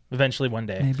 but eventually one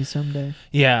day. Maybe someday.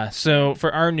 Yeah. So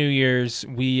for our New Year's,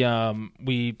 we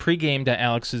pre-gamed at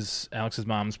Alex's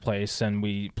mom's place, and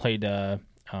we played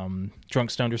Drunk,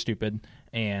 Stoned, or Stupid,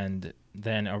 and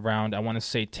then around, I want to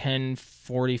say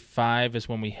 10:45 is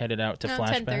when we headed out to No,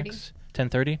 flashbacks.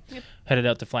 10:30. Yep. Headed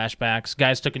out to flashbacks.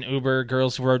 Guys took an Uber.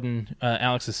 Girls rode in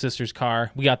Alex's sister's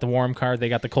car. We got the warm car. They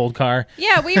got the cold car.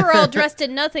 Yeah, we were all dressed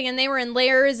in nothing, and they were in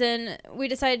layers, and we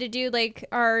decided to do like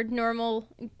our normal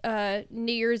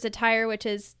New Year's attire, which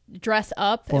is dress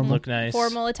up and Look nice.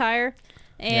 formal attire.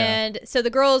 And so the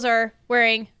girls are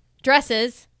wearing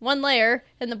dresses, one layer,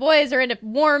 and the boys are in a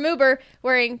warm Uber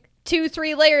wearing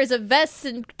 2-3 layers of vests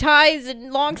and ties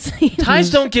and long sleeves. Ties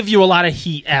don't give you a lot of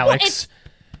heat, Alex.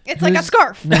 It's like a Who's-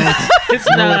 scarf. No, It's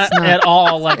not, it's not. at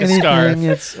all like a scarf. anything,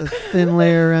 it's a thin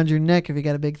layer around your neck if you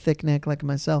got a big, thick neck like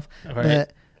myself. Right.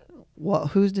 But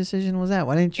whose decision was that?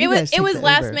 Why didn't you guys It take was the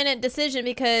last Uber? minute decision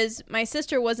because my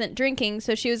sister wasn't drinking,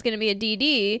 so she was going to be a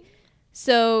DD.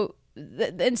 So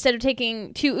instead of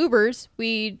taking 2 Ubers,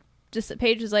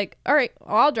 Paige was like, all right,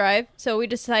 I'll drive. So we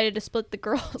decided to split the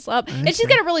girls up. And she's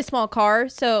got a really small car,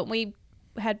 so we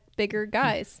had bigger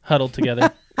guys. Huddled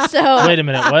together. So Wait a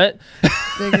minute, what?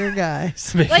 Bigger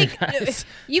guys. Bigger like guys.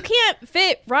 you can't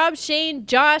fit Rob, Shane,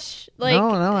 Josh like no,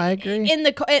 I agree. in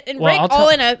the and Well, Rick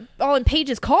I'll all in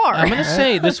Paige's car. I'm gonna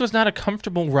say this was not a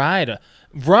comfortable ride.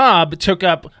 Rob took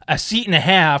up a seat and a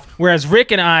half, whereas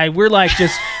Rick and I, we're like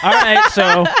just, all right,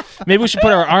 so maybe we should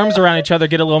put our arms around each other,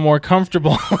 get a little more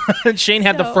comfortable. Shane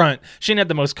had the So- front. Shane had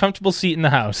the most comfortable seat in the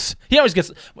house. We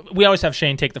always have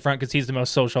Shane take the front because he's the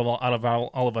most social out of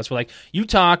all of us. We're like, you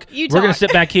talk, You we're going to talk.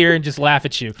 sit back here and just laugh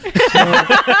at you.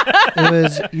 It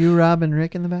was you, Rob, and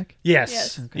Rick in the back? Yes.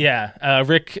 Yes. Okay. Yeah.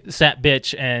 Rick sat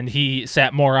bitch, and he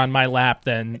sat more on my lap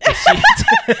than the seat.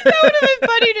 That would have been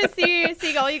funny to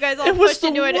see all you guys all It was pushed the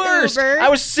into an worst. Uber. I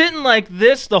was sitting like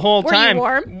this the whole Were you time.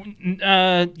 warm?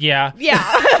 Yeah. Yeah.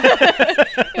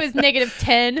 It was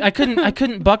 -10. I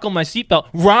couldn't buckle my seatbelt.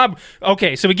 Rob,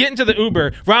 okay, so we get into the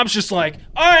Uber. Rob's just like,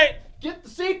 all right, get the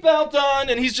seatbelt on,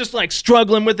 and he's just like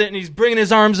struggling with it, and he's bringing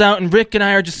his arms out, and Rick and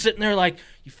I are just sitting there like,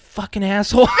 you fucking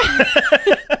asshole.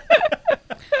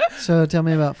 So tell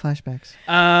me about flashbacks.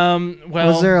 Well,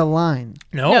 Was there a line?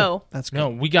 No. That's good. No,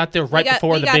 we got there right We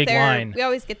before the got big there. line. We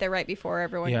always get there right before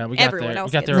everyone. Yeah, we got everyone there. else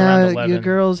We got gets there there. around Now, 11. you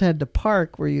girls had to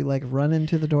park. Were you like run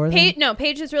into the door? Then?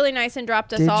 Paige was really nice and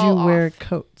dropped us Did all you wear off.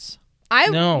 coats? I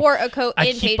No. wore a coat I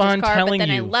in keep Paige's on car, but telling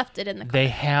then I you, left it in the car. They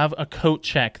have a coat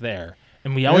check there.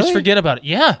 and we always Really? forget about it.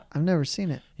 Yeah, I've never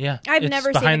seen it. yeah. I've It's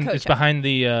never seen a behind, coat It's check. behind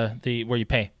the where you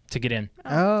pay to get in.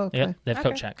 Oh, okay. Yep, they have coat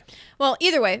Okay. check. Well,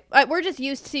 either way, we're just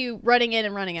used to running in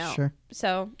and running out. Sure.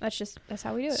 So that's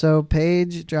how we do it. So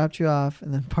Paige dropped you off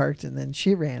and then parked, and then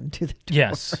she ran to the door.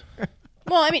 Yes.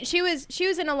 Well, I mean, she was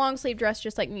in a long sleeve dress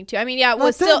just like me too. I mean, yeah, it Well,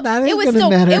 was still that ain't it was gonna still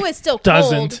matter. it was still cold.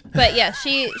 Doesn't. But yeah,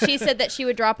 she said that she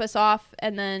would drop us off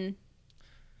and then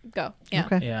go. Yeah.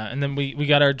 Okay. Yeah, and then we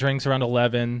got our drinks around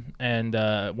 11 and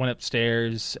went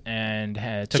upstairs and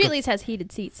She at least has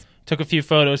heated seats. took a few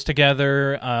photos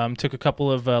together. Took a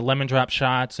couple of lemon drop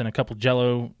shots and a couple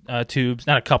Jello tubes.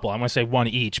 Not a couple. I'm gonna say one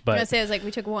each, I was gonna but say I was like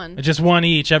we took one. just one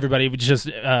each. Everybody we just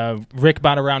Rick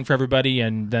bought a round for everybody,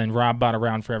 and then Rob bought a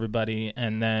round for everybody,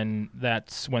 and then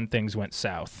that's when things went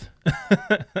south.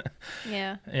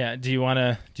 Yeah. Yeah. Do you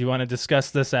wanna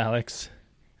discuss this, Alex?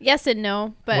 Yes and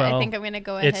no, but I Well, think I'm gonna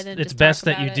go ahead and It's just best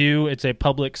talk that you about it. do. It's a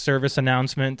public service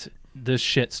announcement. This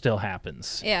shit still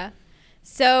happens. Yeah.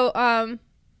 So,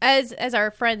 as our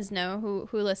friends know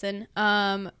who listen,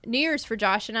 New Year's for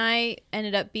Josh and I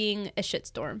ended up being a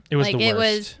shitstorm. It was like the it was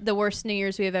worst. the worst New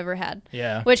Year's we've ever had.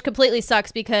 Yeah. Which completely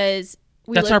sucks because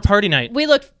That's our party night. we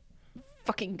looked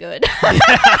fucking good.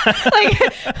 Like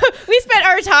we spent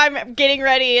our time getting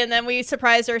ready and then we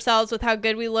surprised ourselves with how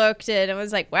good we looked, and it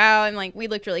was like, wow, and like we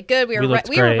looked really good. We were looked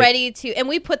we were great. ready to, and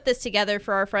we put this together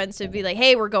for our friends to be like,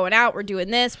 hey, we're going out, we're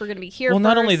doing this, we're gonna be here. Well,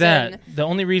 not only first, that, and the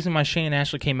only reason why Shane and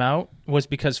Ashley came out was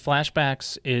because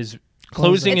Flashbacks is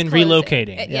closing it's and closing.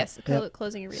 relocating. Yes, Yep.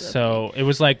 closing and relocating. So it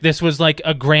was like this was like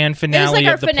a grand finale like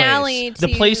our of the finale place.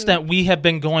 The place to- that we have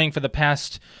been going for the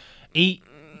past eight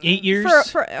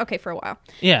years. for a while.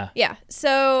 Yeah. Yeah.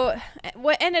 So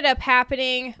what ended up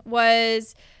happening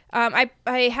was I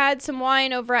had some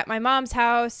wine over at my mom's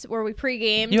house where we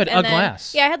pre-gamed. You had and a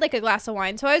glass. Yeah, I had like a glass of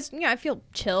wine. So I was, I feel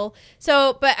chill.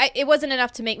 So, but it wasn't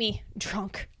enough to make me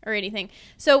drunk or anything.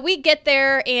 So we get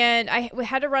there and we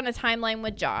had to run a timeline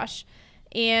with Josh.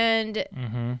 And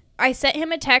I sent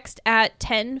him a text at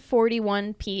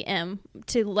 10:41 p.m.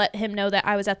 to let him know that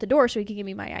I was at the door so he could give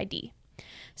me my ID.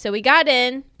 So we got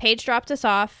in, Paige dropped us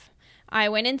off. I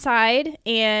went inside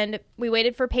and we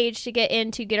waited for Paige to get in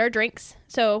to get our drinks.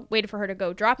 So waited for her to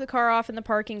go drop the car off in the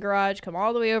parking garage, come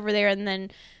all the way over there, and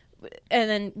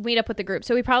then meet up with the group.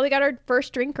 So we probably got our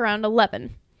first drink around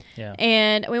 11. Yeah.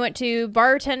 And we went to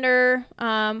bartender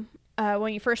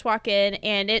when you first walk in,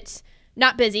 and it's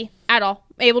not busy at all.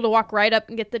 Able to walk right up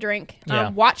and get the drink. Yeah.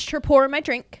 Watched her pour my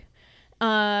drink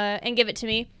and give it to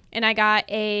me. And I got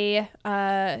a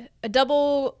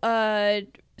double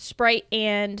Sprite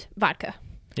and vodka.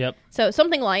 Yep. So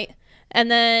something light. And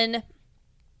then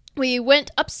we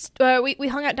went up. We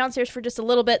hung out downstairs for just a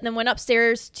little bit, and then went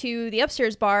upstairs to the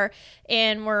upstairs bar,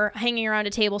 and we're hanging around a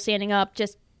table, standing up,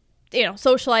 just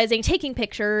socializing, taking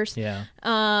pictures. Yeah.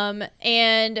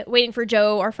 And waiting for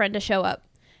Joe, our friend, to show up.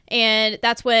 And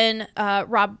that's when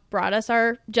Rob brought us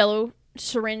our Jello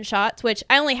syringe shots, which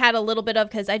I only had a little bit of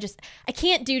because I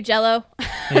can't do Jello.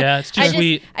 Yeah, it's too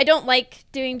sweet. I don't like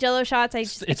doing Jello shots. I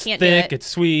It's can't thick. do it. It's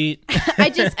sweet. I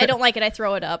don't like it. I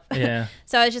throw it up. Yeah.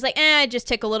 So I was just like, I just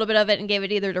took a little bit of it and gave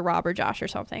it either to Rob or Josh or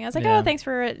something. I was like, Yeah. oh, thanks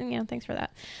for it. Thanks for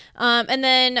that. And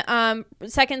then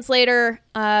seconds later,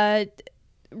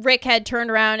 Rick had turned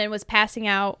around and was passing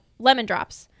out lemon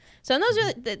drops. So those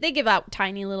are they give out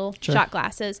tiny little Sure. shot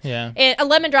glasses. Yeah. And a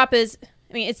lemon drop is,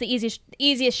 it's the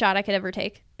easiest shot I could ever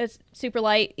take. It's super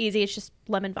light, easy. It's just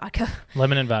lemon vodka.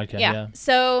 Lemon and vodka. Yeah.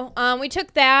 So we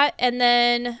took that, and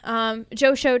then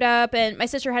Joe showed up, and my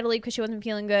sister had to leave because she wasn't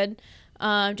feeling good.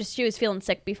 She was feeling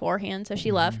sick beforehand, so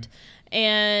she left.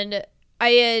 And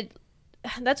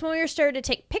that's when we were started to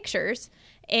take pictures,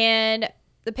 and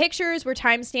the pictures were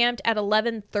time stamped at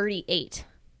 11:38.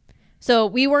 So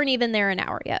we weren't even there an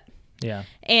hour yet. Yeah.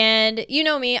 And you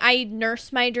know me, I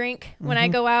nurse my drink when I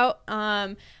go out.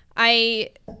 I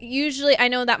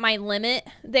know that my limit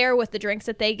there with the drinks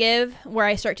that they give, where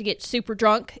I start to get super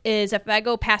drunk, is if I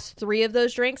go past 3 of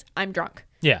those drinks, I'm drunk.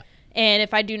 Yeah. And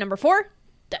if I do number 4,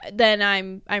 then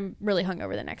I'm really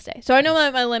hungover the next day. So I know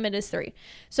my limit is 3.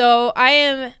 So I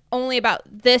am only about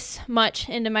this much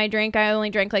into my drink. I only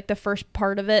drank like the first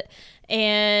part of it,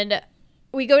 and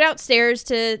we go downstairs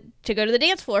to go to the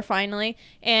dance floor finally.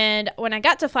 And when I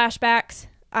got to Flashbacks,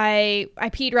 I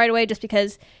peed right away just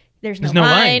because there's no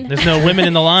line. There's no women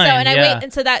in the line. So, and I yeah. wait,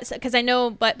 and so that's because I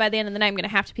know, but by the end of the night, I'm going to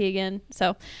have to pee again.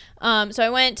 So, so I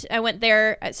went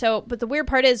there. So, but the weird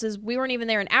part is we weren't even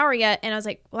there an hour yet, and I was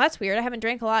like, well, that's weird. I haven't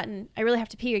drank a lot, and I really have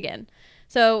to pee again.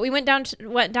 So we went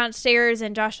downstairs,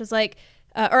 and Josh was like,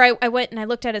 I went and I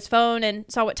looked at his phone and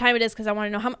saw what time it is because I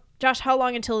want to know Josh, how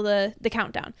long until the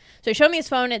countdown? So he showed me his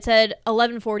phone. It said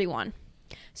 11:41.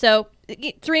 So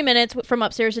 3 minutes from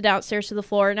upstairs to downstairs to the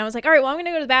floor. And I was like, all right, well, I'm going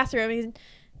to go to the bathroom.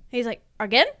 He's like,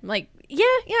 again? I'm like, yeah,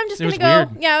 I'm just going to go.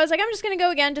 Weird. Yeah, I was like, I'm just going to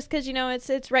go again just because, you know,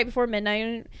 it's right before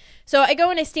midnight. So I go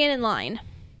and I stand in line.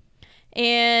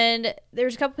 And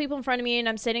there's a couple people in front of me, and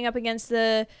I'm sitting up against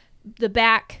the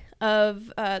back of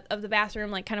the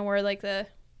bathroom, like kind of where like the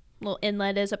little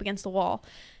inlet is up against the wall.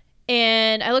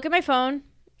 And I look at my phone,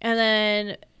 and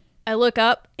then I look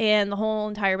up, and the whole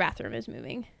entire bathroom is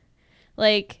moving.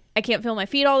 Like, I can't feel my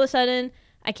feet all of a sudden.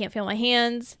 I can't feel my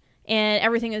hands, and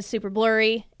everything is super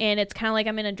blurry, and it's kind of like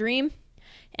I'm in a dream.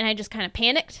 And I just kind of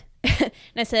panicked, and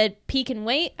I said, "Peek and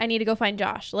wait. I need to go find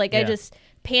Josh." Like, I just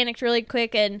panicked really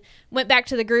quick and went back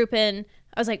to the group, and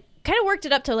I was like, kind of worked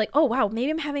it up to like, oh wow, maybe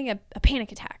I'm having a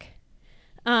panic attack.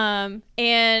 And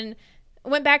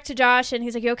went back to Josh, and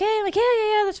he's like, "You okay?" I'm like,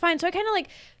 yeah, that's fine. So I kind of like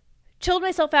chilled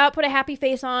myself out, put a happy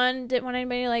face on, didn't want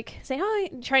anybody like saying, "Oh,"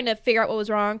 trying to figure out what was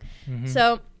wrong. Mm-hmm.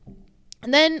 So,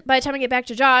 and then by the time I get back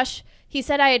to Josh, he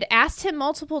said I had asked him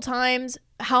multiple times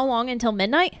how long until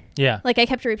midnight. Yeah. Like I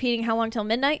kept repeating how long till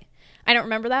midnight. I don't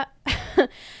remember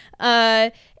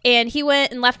that. And he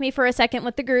went and left me for a second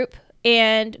with the group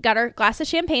and got our glass of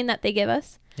champagne that they give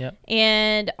us. Yep.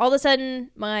 And all of a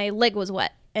sudden my leg was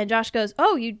wet. And Josh goes,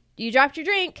 "Oh, you dropped your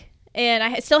drink." And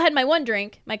I still had my one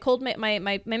drink, my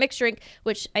my mixed drink,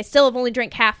 which I still have only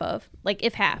drank half of, like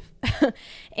if half.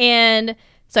 And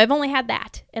so I've only had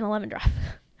that in a lemon drop.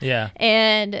 Yeah.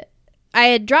 And I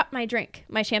had dropped my drink,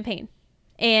 my champagne.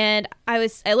 And I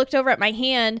looked over at my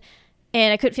hand,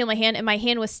 and I couldn't feel my hand, and my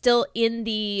hand was still in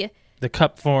the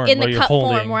cup form in where the you're cup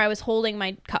holding. form where I was holding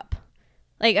my cup.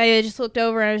 Like I just looked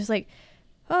over and I was just like,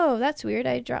 "Oh, that's weird.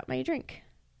 I dropped my drink."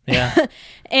 Yeah.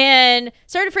 And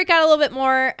started to freak out a little bit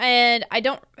more, and I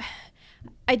don't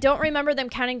remember them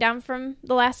counting down from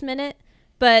the last minute,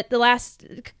 but the last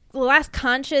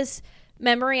conscious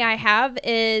memory I have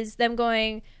is them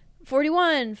going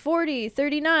 41, 40,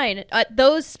 39 at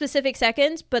those specific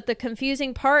seconds. But the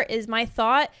confusing part is my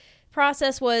thought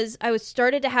process was I was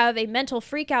started to have a mental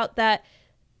freak out that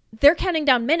they're counting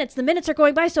down minutes. The minutes are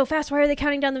going by so fast. Why are they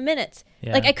counting down the minutes?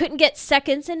 Yeah. Like I couldn't get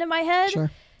seconds into my head.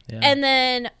 Sure. Yeah. And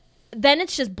then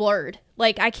it's just blurred.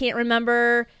 Like I can't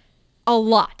remember a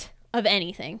lot of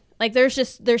anything. Like there's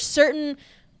certain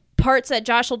parts that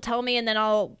Josh will tell me, and then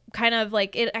I'll kind of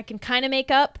like I can kind of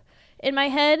make up in my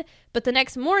head. But the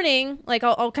next morning, like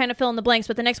I'll kind of fill in the blanks.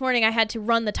 But the next morning I had to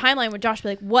run the timeline with Josh, be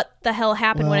like, "What the hell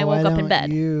happened when I woke up in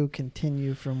bed?" You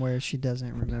continue from where she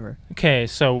doesn't remember. Okay,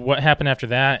 so what happened after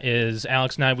that is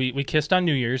Alex and I, we kissed on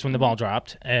New Year's when the ball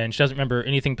dropped, and she doesn't remember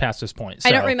anything past this point. So,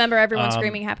 I don't remember everyone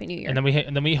screaming Happy New Year.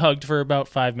 And then we hugged for about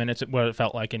 5 minutes, what it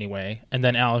felt like anyway. And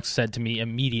then Alex said to me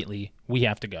immediately, "We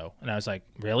have to go." And I was like,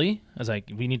 "Really?" I was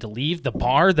like, "We need to leave the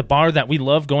bar that we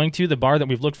love going to, the bar that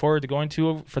we've looked forward to going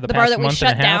to for the past month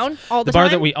and a half. All the bar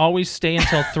time? that we always stay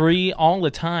until 3 all the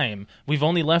time. We've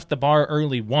only left the bar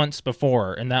early once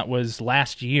before, and that was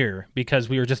last year because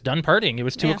we were just done partying. It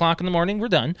was 2 o'clock in the morning. We're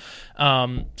done."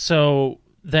 So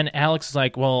then Alex is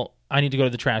like, "Well, I need to go to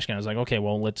the trash can." I was like, "Okay,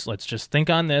 well, let's just think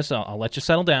on this. I'll let you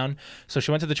settle down." So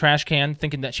she went to the trash can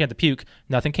thinking that she had to puke.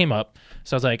 Nothing came up.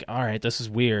 So I was like, "All right, this is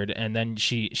weird." And then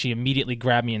she immediately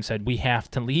grabbed me and said, "We have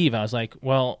to leave." I was like,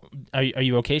 "Well, are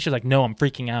you okay?" She's like, "No, I'm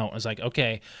freaking out." I was like,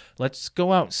 "Okay, let's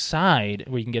go outside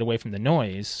where you can get away from the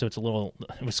noise." So it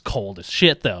was cold as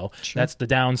shit though. Sure. That's the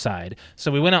downside.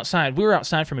 So we went outside. We were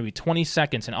outside for maybe 20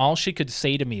 seconds, and all she could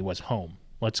say to me was "home.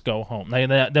 Let's go home." Like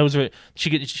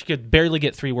she could barely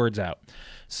get 3 words out.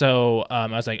 So I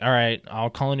was like, "All right,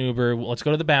 I'll call an Uber. Let's go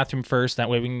to the bathroom first. That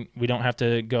way we don't have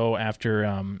to go after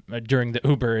during the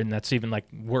Uber, and that's even like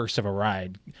worse of a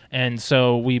ride." And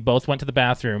so we both went to the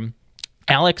bathroom.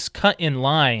 Alex cut in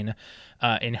line.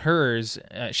 In hers,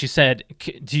 she said,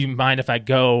 "Do you mind if I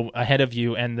go ahead of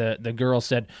you?" And the girl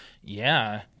said,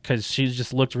 "Yeah," because she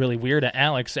just looked really weird at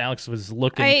Alex. Alex was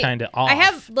looking kind of off. I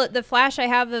have the flash I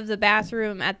have of the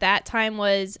bathroom at that time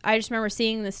was I just remember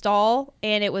seeing the stall,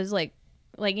 and it was like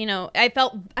you know, I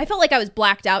felt like I was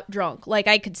blacked out drunk. Like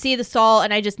I could see the stall,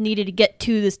 and I just needed to get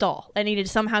to the stall. I needed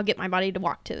to somehow get my body to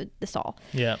walk to the stall.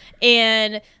 Yeah.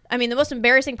 And I mean, the most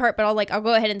embarrassing part, but I'll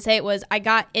go ahead and say it was I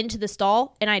got into the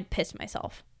stall and I'd pissed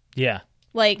myself. Yeah.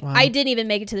 Like wow. I didn't even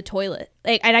make it to the toilet.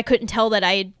 Like, and I couldn't tell that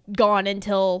I had gone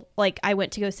until like I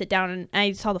went to go sit down and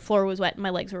I saw the floor was wet and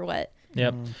my legs were wet.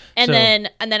 Yep. And then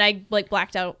I like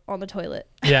blacked out on the toilet.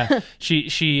 Yeah,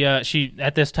 she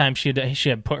at this time she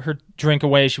had put her drink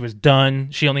away. She was done.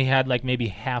 She only had like maybe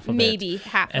half of it. Maybe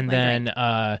half. And of my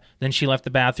drink. then she left the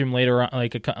bathroom later,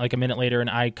 like a minute later, and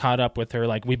I caught up with her.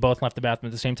 Like we both left the bathroom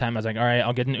at the same time. I was like, all right,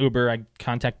 I'll get an Uber. I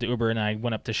contacted Uber, and I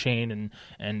went up to Shane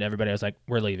and everybody. I was like,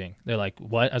 we're leaving. They're like,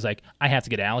 what? I was like, I have to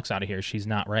get Alex out of here. She's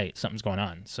not right. Something's going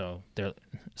on. So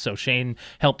Shane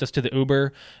helped us to the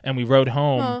Uber, and we rode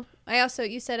home. Well,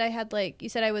 you said I had like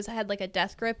a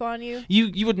death grip on you.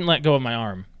 You wouldn't let go of my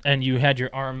arm, and you had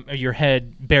your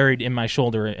head buried in my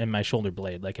shoulder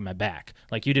blade, like in my back.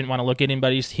 Like you didn't want to look at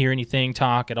anybody, hear anything,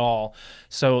 talk at all.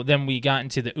 So then we got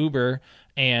into the Uber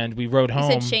and we rode home.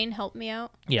 You said Shane helped me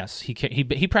out? Yes, he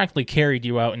practically carried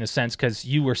you out in a sense because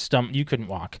you were you couldn't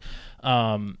walk.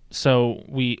 So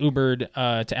we Ubered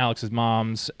to Alex's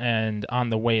mom's, and on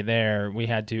the way there, we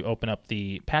had to open up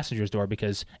the passenger's door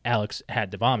because Alex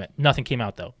had to vomit. Nothing came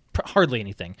out though, hardly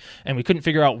anything, and we couldn't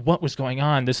figure out what was going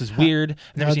on. This is weird.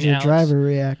 How'd your driver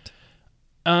react?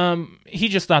 He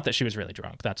just thought that she was really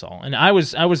drunk. That's all. And I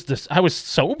was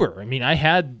sober. I mean, I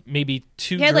had maybe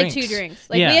two. You had drinks. like 2 drinks.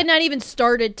 Like we had not even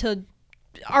started to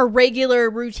our regular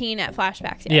routine at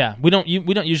Flashbacks yet. Yeah, we don't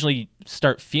usually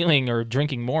start feeling or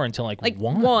drinking more until like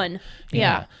one.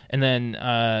 Yeah. And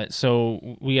then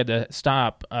so we had to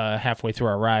stop halfway through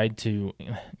our ride to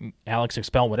Alex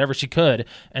expel whatever she could,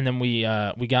 and then we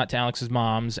got to Alex's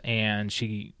mom's, and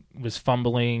she was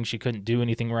fumbling. She couldn't do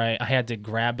anything right. I had to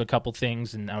grab a couple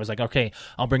things, and I was like, okay,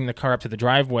 I'll bring the car up to the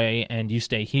driveway and you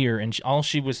stay here. And I'll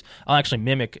actually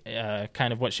mimic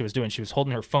kind of what she was doing. She was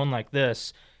holding her phone like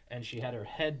this, and she had her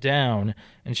head down,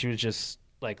 and she was just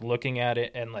like looking at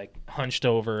it and like hunched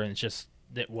over, and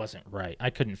it wasn't right. I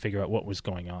couldn't figure out what was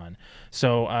going on.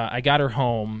 So I got her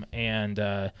home,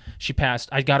 and she passed.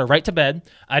 I got her right to bed.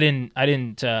 I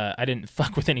didn't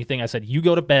fuck with anything. I said, you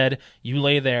go to bed, you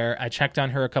lay there. I checked on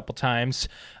her a couple times.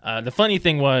 The funny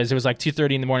thing was, it was like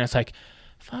 2:30 in the morning. I was like,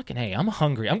 fucking hey, I'm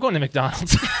hungry. I'm going to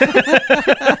McDonald's.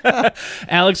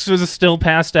 Alex was still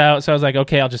passed out, so I was like,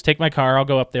 okay, I'll just take my car. I'll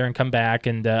go up there and come back.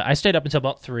 And I stayed up until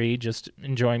about 3, just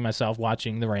enjoying myself,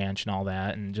 watching the ranch and all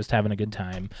that, and just having a good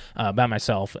time by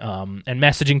myself, and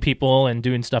messaging people and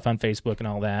doing stuff on Facebook and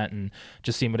all that, and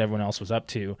just seeing what everyone else was up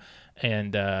to.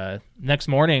 And next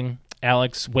morning,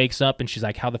 Alex wakes up, and she's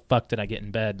like, how the fuck did I get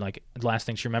in bed? Like, the last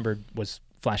thing she remembered was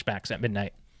Flashbacks at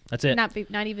midnight. That's it. Not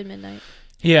even midnight.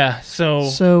 Yeah,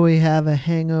 so we have the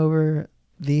hangover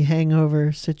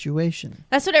situation.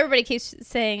 That's what everybody keeps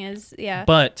saying is, yeah.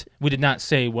 But we did not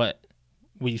say what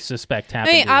we suspect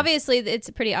happened. I mean, obviously, it's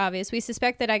pretty obvious. We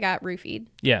suspect that I got roofied.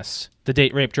 Yes, the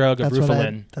date rape drug of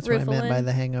Rufalin. That's what I meant by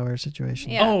the hangover situation.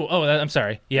 Yeah. Oh, I'm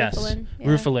sorry. Yes, Rufalin, yeah.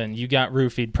 Rufalin. You got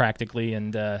roofied practically,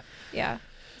 and yeah.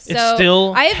 So it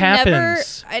still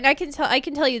happens. Never, and I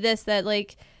can tell you this, that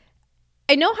like,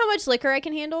 I know how much liquor I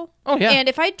can handle. Oh yeah. And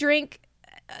if I drink,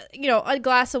 a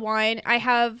glass of wine, I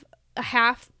have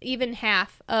half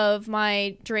of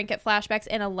my drink at Flashbacks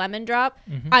and a lemon drop.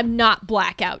 Mm-hmm. I'm not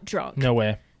blackout drunk. No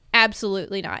way.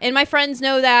 Absolutely not. And my friends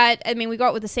know that. I mean, we go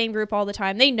out with the same group all the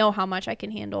time. They know how much I can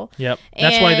handle. Yep.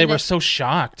 That's why they were so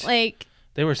shocked. Like,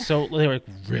 they were like,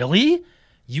 really?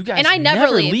 You guys and I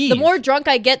never leave. The more drunk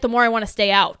I get, the more I want to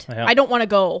stay out. Yep. I don't want to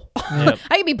go. Yep.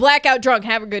 I can be blackout drunk,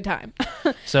 have a good time.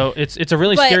 So it's a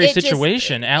really scary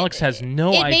situation. Alex has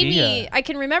no idea. I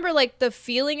can remember like the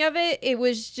feeling of it. It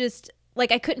was just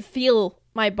like I couldn't feel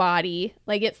my body.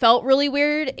 Like it felt really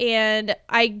weird, and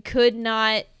I could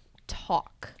not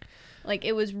talk. Like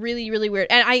it was really, really weird.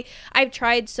 And I've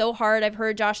tried so hard. I've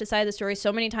heard Josh's side of the story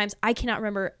so many times. I cannot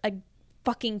remember a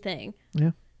fucking thing.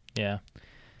 Yeah. Yeah.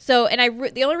 So,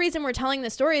 and the only reason we're telling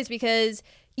this story is because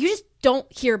you just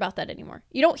don't hear about that anymore.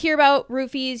 You don't hear about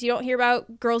roofies. You don't hear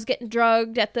about girls getting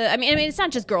drugged at I mean, it's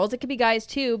not just girls. It could be guys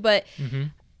too. But mm-hmm.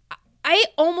 I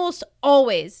almost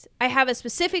always, I have a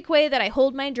specific way that I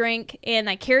hold my drink and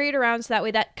I carry it around so that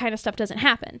way that kind of stuff doesn't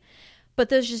happen. But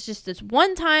there's just this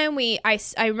one time I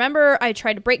remember I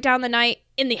tried to break down the night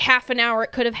in the half an hour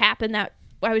it could have happened that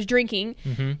I was drinking.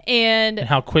 Mm-hmm. And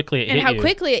how quickly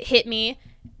it hit me.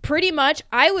 Pretty much,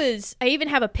 I even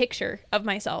have a picture of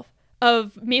myself,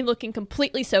 of me looking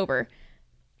completely sober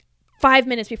 5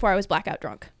 minutes before I was blackout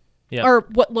drunk. Yep. Or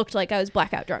what looked like I was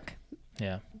blackout drunk.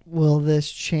 Yeah. Will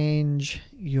this change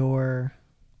your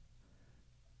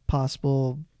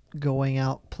possible going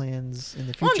out plans in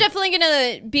the future? Well, I'm definitely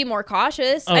going to be more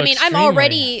cautious. Oh, I mean,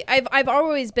 extremely. I've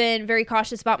always been very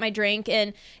cautious about my drink.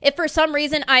 And if for some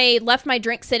reason I left my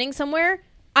drink sitting somewhere,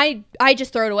 I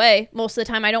just throw it away. Most of the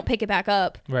time I don't pick it back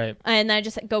up. Right. And then I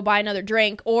just go buy another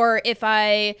drink. Or if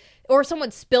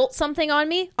someone spilt something on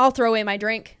me, I'll throw away my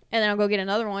drink and then I'll go get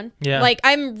another one. Yeah. Like,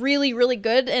 I'm really, really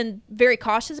good and very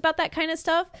cautious about that kind of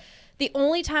stuff. The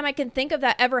only time I can think of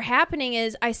that ever happening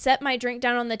is I set my drink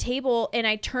down on the table and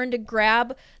I turned to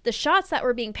grab the shots that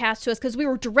were being passed to us because we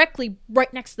were directly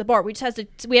right next to the bar. We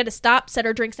had to stop, set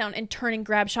our drinks down, and turn and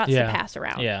grab shots to pass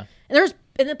around. Yeah. And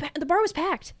the bar was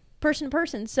packed, person to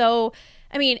person. So,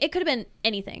 I mean, it could have been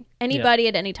anything, anybody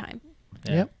at any time.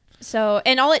 Yeah. Yep. So,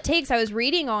 and all it takes, I was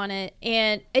reading on it,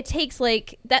 and it takes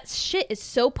like, that shit is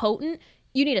so potent,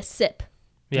 you need a sip.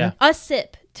 Yeah. A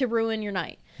sip to ruin your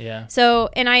night. Yeah. So,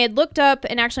 and I had looked up,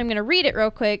 and actually I'm going to read it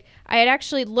real quick. I had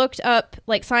actually looked up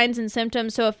like signs and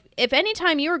symptoms. So if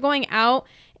anytime you were going out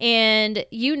and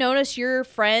you notice your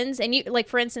friends, and you, like,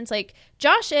 for instance, like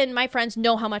Josh and my friends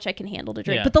know how much I can handle to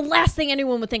drink, Yeah. but the last thing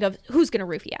anyone would think of, who's going to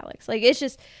roofie Alex? Like, it's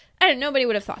just, nobody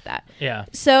would have thought that. Yeah.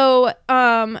 So,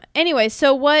 anyway,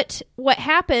 so what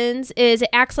happens is it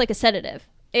acts like a sedative.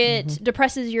 It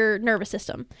depresses your nervous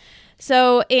system.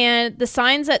 So, and the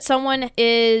signs that someone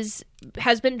has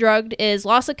been drugged is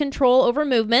loss of control over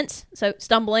movements, so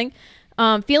stumbling,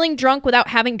 feeling drunk without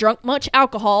having drunk much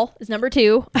alcohol is number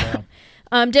 2.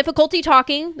 Yeah. Difficulty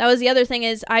talking. That was the other thing,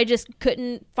 is I just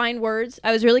couldn't find words.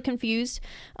 I was really confused.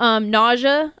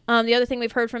 Nausea. The other thing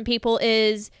we've heard from people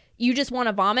is you just want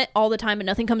to vomit all the time and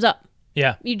nothing comes up.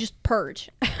 Yeah. You just purge.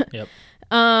 Yep.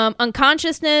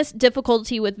 Unconsciousness,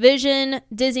 difficulty with vision,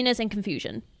 dizziness, and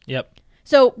confusion. Yep.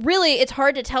 So really, it's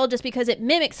hard to tell just because it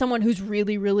mimics someone who's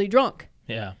really, really drunk.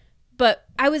 Yeah. But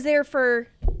I was there for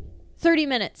 30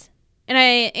 minutes.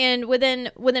 And within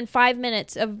 5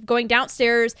 minutes of going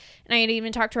downstairs, and I had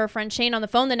even talked to our friend Shane on the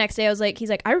phone the next day, he's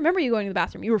like, I remember you going to the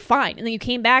bathroom. You were fine. And then you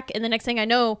came back, and the next thing I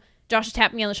know, Josh is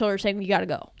tapping me on the shoulder saying, you got to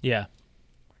go. Yeah.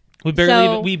 We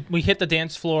barely we hit the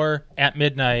dance floor at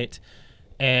midnight,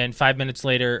 and 5 minutes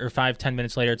later, or 5-10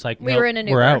 minutes later, it's like, We nope, were in a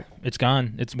new we're bar. out. It's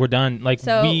gone. We're done. Like,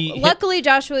 So we luckily,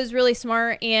 Joshua was really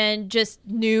smart and just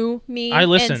knew me. I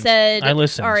listened. And said, I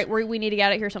listened. all right, we need to get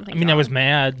out of here. Something. I mean, I was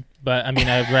mad, but I mean,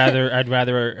 I'd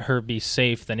rather her be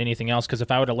safe than anything else. Because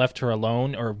if I would have left her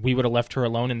alone, or we would have left her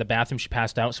alone in the bathroom, she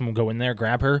passed out. Someone would go in there,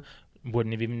 grab her,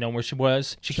 wouldn't have even known where she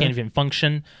was. She can't even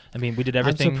function. I mean, we did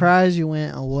everything. I'm surprised you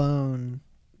went alone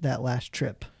that last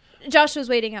trip. Josh was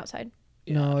waiting outside.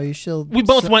 No, you should. We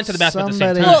both went to the bathroom at the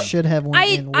same somebody time. should have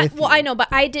went in with you. I know, but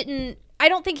I didn't. I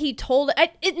don't think he told.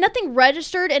 Nothing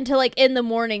registered until like in the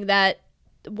morning that,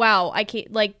 wow, I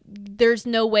can't. Like, there's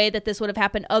no way that this would have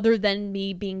happened other than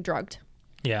me being drugged.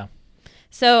 Yeah.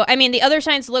 So, I mean, the other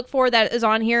signs to look for that is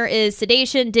on here is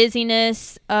sedation,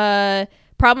 dizziness,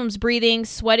 problems breathing,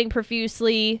 sweating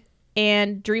profusely,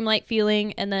 and dreamlike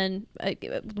feeling. And then,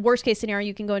 worst case scenario,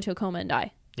 you can go into a coma and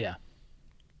die. Yeah.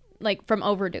 Like, from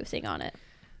overdosing on it.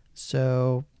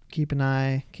 So keep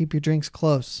your drinks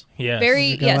close. Yeah.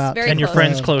 Very, Go yes, out very And your close.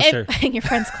 friends closer. And your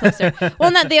friends closer.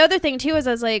 Well, and the other thing, too, is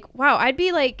I was like, wow, I'd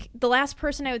be like the last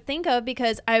person I would think of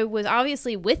because I was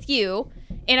obviously with you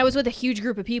and I was with a huge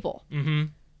group of people. Mm-hmm.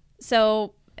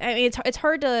 So, I mean, it's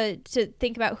hard to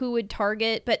think about who would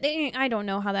target, but I don't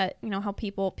know how that, how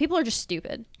people are just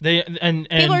stupid.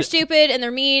 People are stupid and they're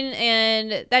mean,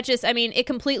 and that just, I mean, it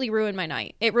completely ruined my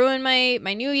night. It ruined my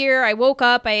New Year. I woke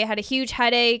up, I had a huge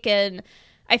headache, and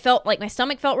I felt like my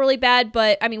stomach felt really bad,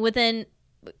 but I mean, within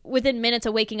minutes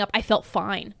of waking up, I felt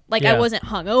fine. Like, Yeah. I wasn't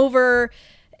hungover.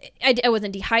 I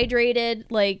wasn't dehydrated.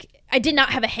 Like, I did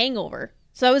not have a hangover.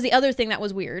 So that was the other thing that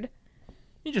was weird.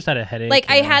 You just had a headache. Like,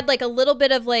 I had like a little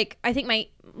bit of like, I think my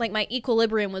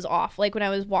equilibrium was off, like when I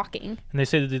was walking. And they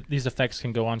say that these effects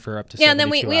can go on for up to 72 Yeah, and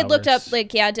then we had looked up hours. like,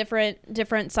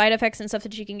 different side effects and stuff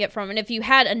that you can get from. And if you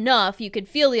had enough, you could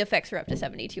feel the effects for up to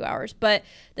 72 hours. But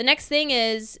the next thing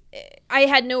is, I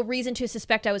had no reason to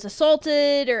suspect I was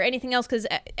assaulted or anything else because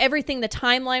everything, the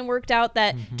timeline worked out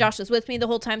that Josh was with me the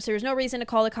whole time. So there was no reason to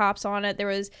call the cops on it. There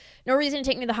was no reason to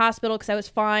take me to the hospital because I was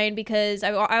fine, because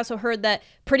I also heard that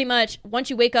pretty much once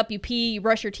you wake up, you pee, you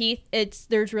brush your teeth, it's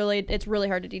really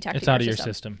hard to detect. It's out of your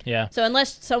system. Yeah. So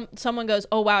unless someone goes,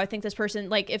 oh wow, I think this person,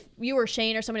 like if you or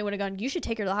Shane or somebody would have gone, you should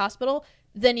take her to the hospital,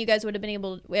 then you guys would have been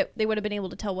able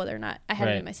to tell whether or not I had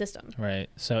it in my system. Right.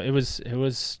 So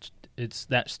it's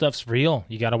that stuff's real.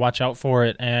 You got to watch out for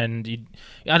it. And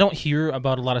I don't hear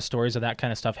about a lot of stories of that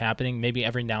kind of stuff happening. Maybe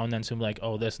every now and then someone like,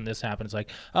 oh, this and this happened. It's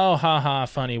like, oh, haha,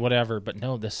 funny, whatever. But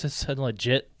no, this is a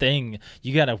legit thing.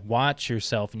 You got to watch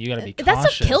yourself and you got to be cautious.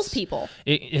 That stuff kills people.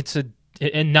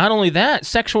 And not only that,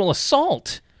 sexual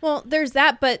assault. Well, there's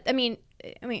that, but I mean,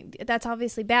 that's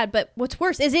obviously bad, but what's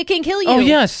worse is it can kill you. Oh,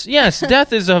 yes.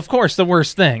 Death is, of course, the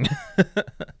worst thing.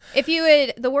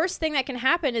 The worst thing that can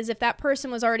happen is if that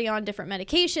person was already on different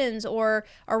medications or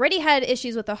already had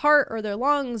issues with the heart or their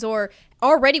lungs or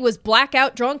already was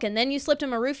blackout drunk and then you slipped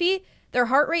him a roofie, their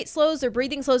heart rate slows, their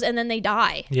breathing slows, and then they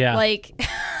die. Yeah. Like,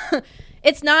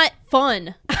 it's not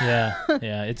fun. Yeah.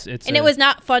 It's And it was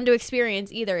not fun to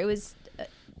experience either. It was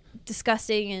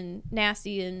disgusting and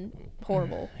nasty and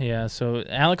horrible. Yeah. So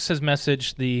Alex has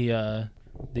messaged the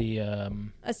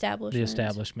establishment.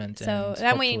 establishment. So and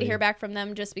I'm waiting to hopefully- hear back from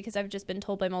them, just because I've just been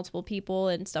told by multiple people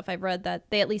and stuff I've read that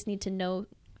they at least need to know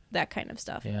that kind of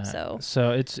stuff. Yeah.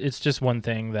 So it's just one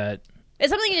thing that. it's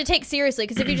something to take seriously,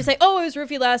 because if you just say, "Oh, I was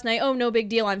roofied last night. Oh, no big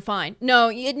deal. I'm fine." No,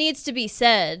 it needs to be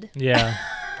said. Yeah.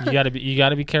 You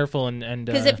gotta be careful and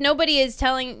Because if nobody is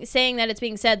saying that it's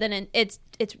being said, then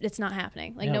it's not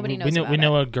happening. Like, yeah, nobody knows. We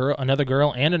know another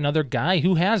girl and another guy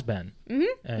who has been.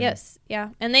 Mm-hmm. Yes, yeah,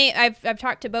 and I've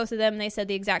talked to both of them. They said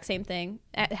the exact same thing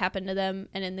happened to them,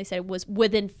 and then they said it was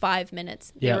within 5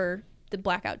 minutes. They were the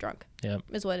blackout drunk. Yep.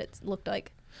 Is what it looked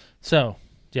like. So,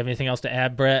 do you have anything else to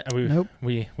add, Brett? Nope.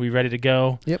 We ready to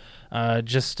go? Yep.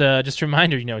 Just a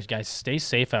reminder, guys, stay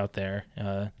safe out there.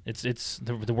 It's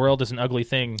the world is an ugly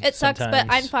thing. It sucks, sometimes.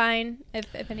 but I'm fine.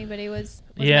 If anybody was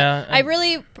Yeah,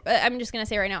 not. I'm just gonna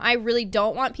say right now, I really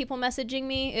don't want people messaging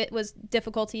me. It was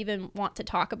difficult to even want to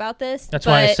talk about this. That's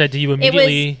why I said to you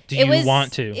immediately. Do you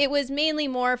want to? It was mainly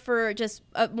more for just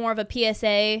more of a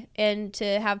PSA, and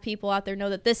to have people out there know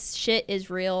that this shit is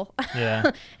real.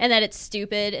 Yeah. And that it's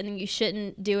stupid, and you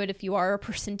shouldn't do it if you are a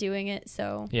person doing it.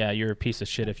 So Yeah, you're a piece of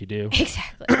shit if you do.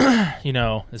 exactly.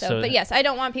 So, but yes, I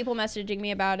don't want people messaging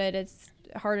me about it. It's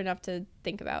hard enough to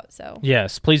think about. So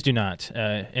yes, please do not,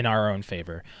 in our own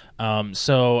favor.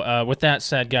 So with that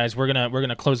said, guys, we're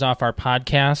gonna close off our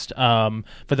podcast.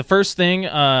 For the first thing,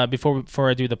 before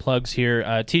I do the plugs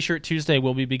here, T-shirt Tuesday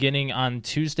will be beginning on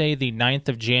Tuesday, the 9th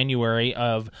of January,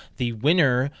 of the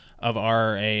winner of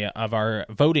our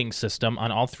voting system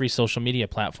on all 3 social media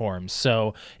platforms.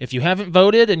 So if you haven't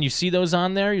voted and you see those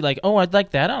on there, you're like, oh, I'd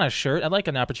like that on a shirt. I'd like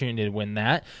an opportunity to win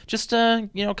that. Just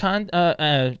comment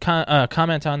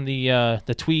on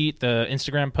the tweet, the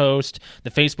Instagram post,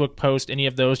 the Facebook post, any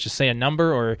of those. Just say a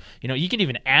number, or you can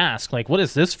even ask, like, what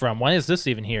is this from? Why is this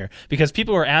even here? Because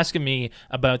people were asking me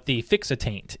about the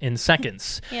Fix-A-Taint in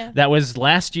seconds. Yeah. That was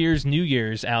last year's New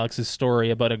Year's, Alex's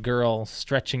story about a girl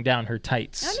stretching down her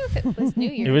tights. I don't know if it was New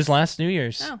Year's. It was last New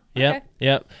Year's. Oh, Yep, okay.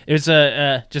 yep. It was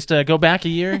just go back a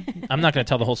year. I'm not going to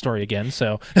tell the whole story again.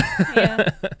 So,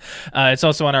 Yeah. it's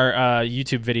also on our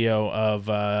YouTube video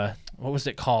of what was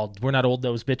it called? We're Not Old,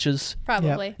 Those Bitches.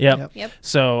 Probably. Yep. Yep.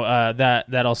 So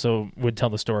that also would tell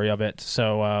the story of it.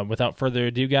 So without further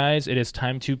ado, guys, it is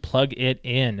time to plug it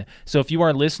in. So if you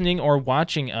are listening or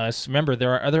watching us, remember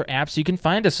there are other apps you can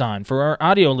find us on. For our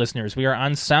audio listeners, we are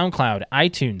on SoundCloud,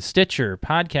 iTunes, Stitcher,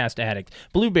 Podcast Addict,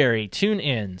 Blueberry,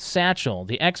 TuneIn, Satchel,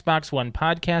 the Xbox One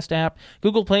podcast app,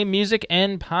 Google Play Music,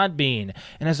 and Podbean.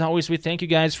 And as always, we thank you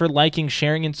guys for liking,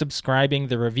 sharing, and subscribing,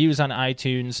 the reviews on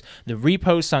iTunes, the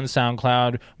reposts on SoundCloud.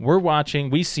 We're watching,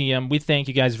 we see them, we thank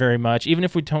you guys very much. Even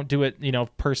if we don't do it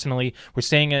personally, we're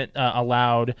saying it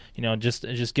aloud,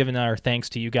 just giving our thanks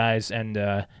to you guys, and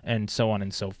so on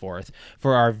and so forth.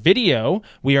 For our video,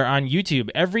 we are on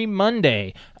YouTube every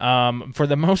Monday. For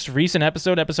the most recent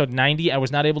episode 90, I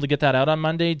was not able to get that out on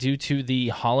Monday due to the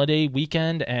holiday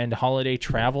weekend and holiday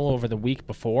travel over the week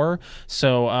before,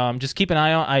 so just keep an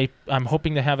eye out. I'm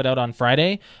hoping to have it out on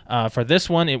Friday. For this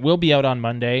one, it will be out on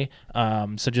Monday,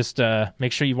 so just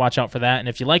make sure you watch out for that. And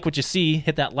if you like what you see,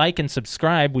 hit that like and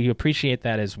subscribe. We appreciate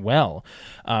that as well.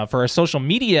 For our social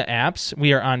media apps,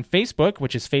 we are on Facebook,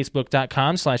 which is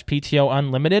facebook.com/PTO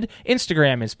Unlimited.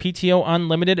 Instagram is PTO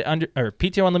Unlimited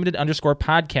PTO Unlimited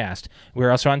 _podcast.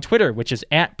 We're also on Twitter, which is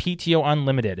 @PTO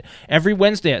Unlimited. Every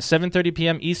Wednesday at 7:30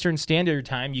 p.m. Eastern Standard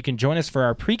Time, you can join us for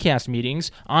our precast meetings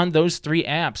on those 3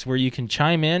 apps, where you can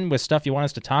chime in with stuff you want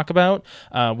us to talk about.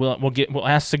 We'll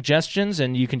ask suggestions,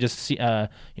 and you can just see.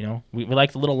 We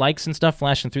like the little likes and stuff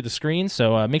flashing through the screen.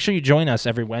 So make sure you join us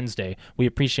every Wednesday. We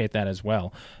appreciate that as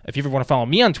well. If you ever want to follow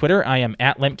me on Twitter, I am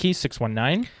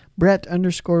 @Lemke619.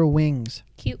 Brett_Wings.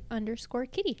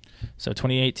 Cute_kitty. So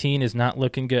 2018 is not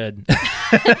looking good.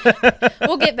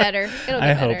 We'll get better. It'll get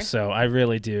I better. hope so. I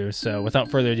really do. So without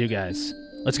further ado, guys,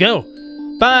 let's go.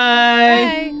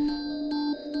 Bye. Bye.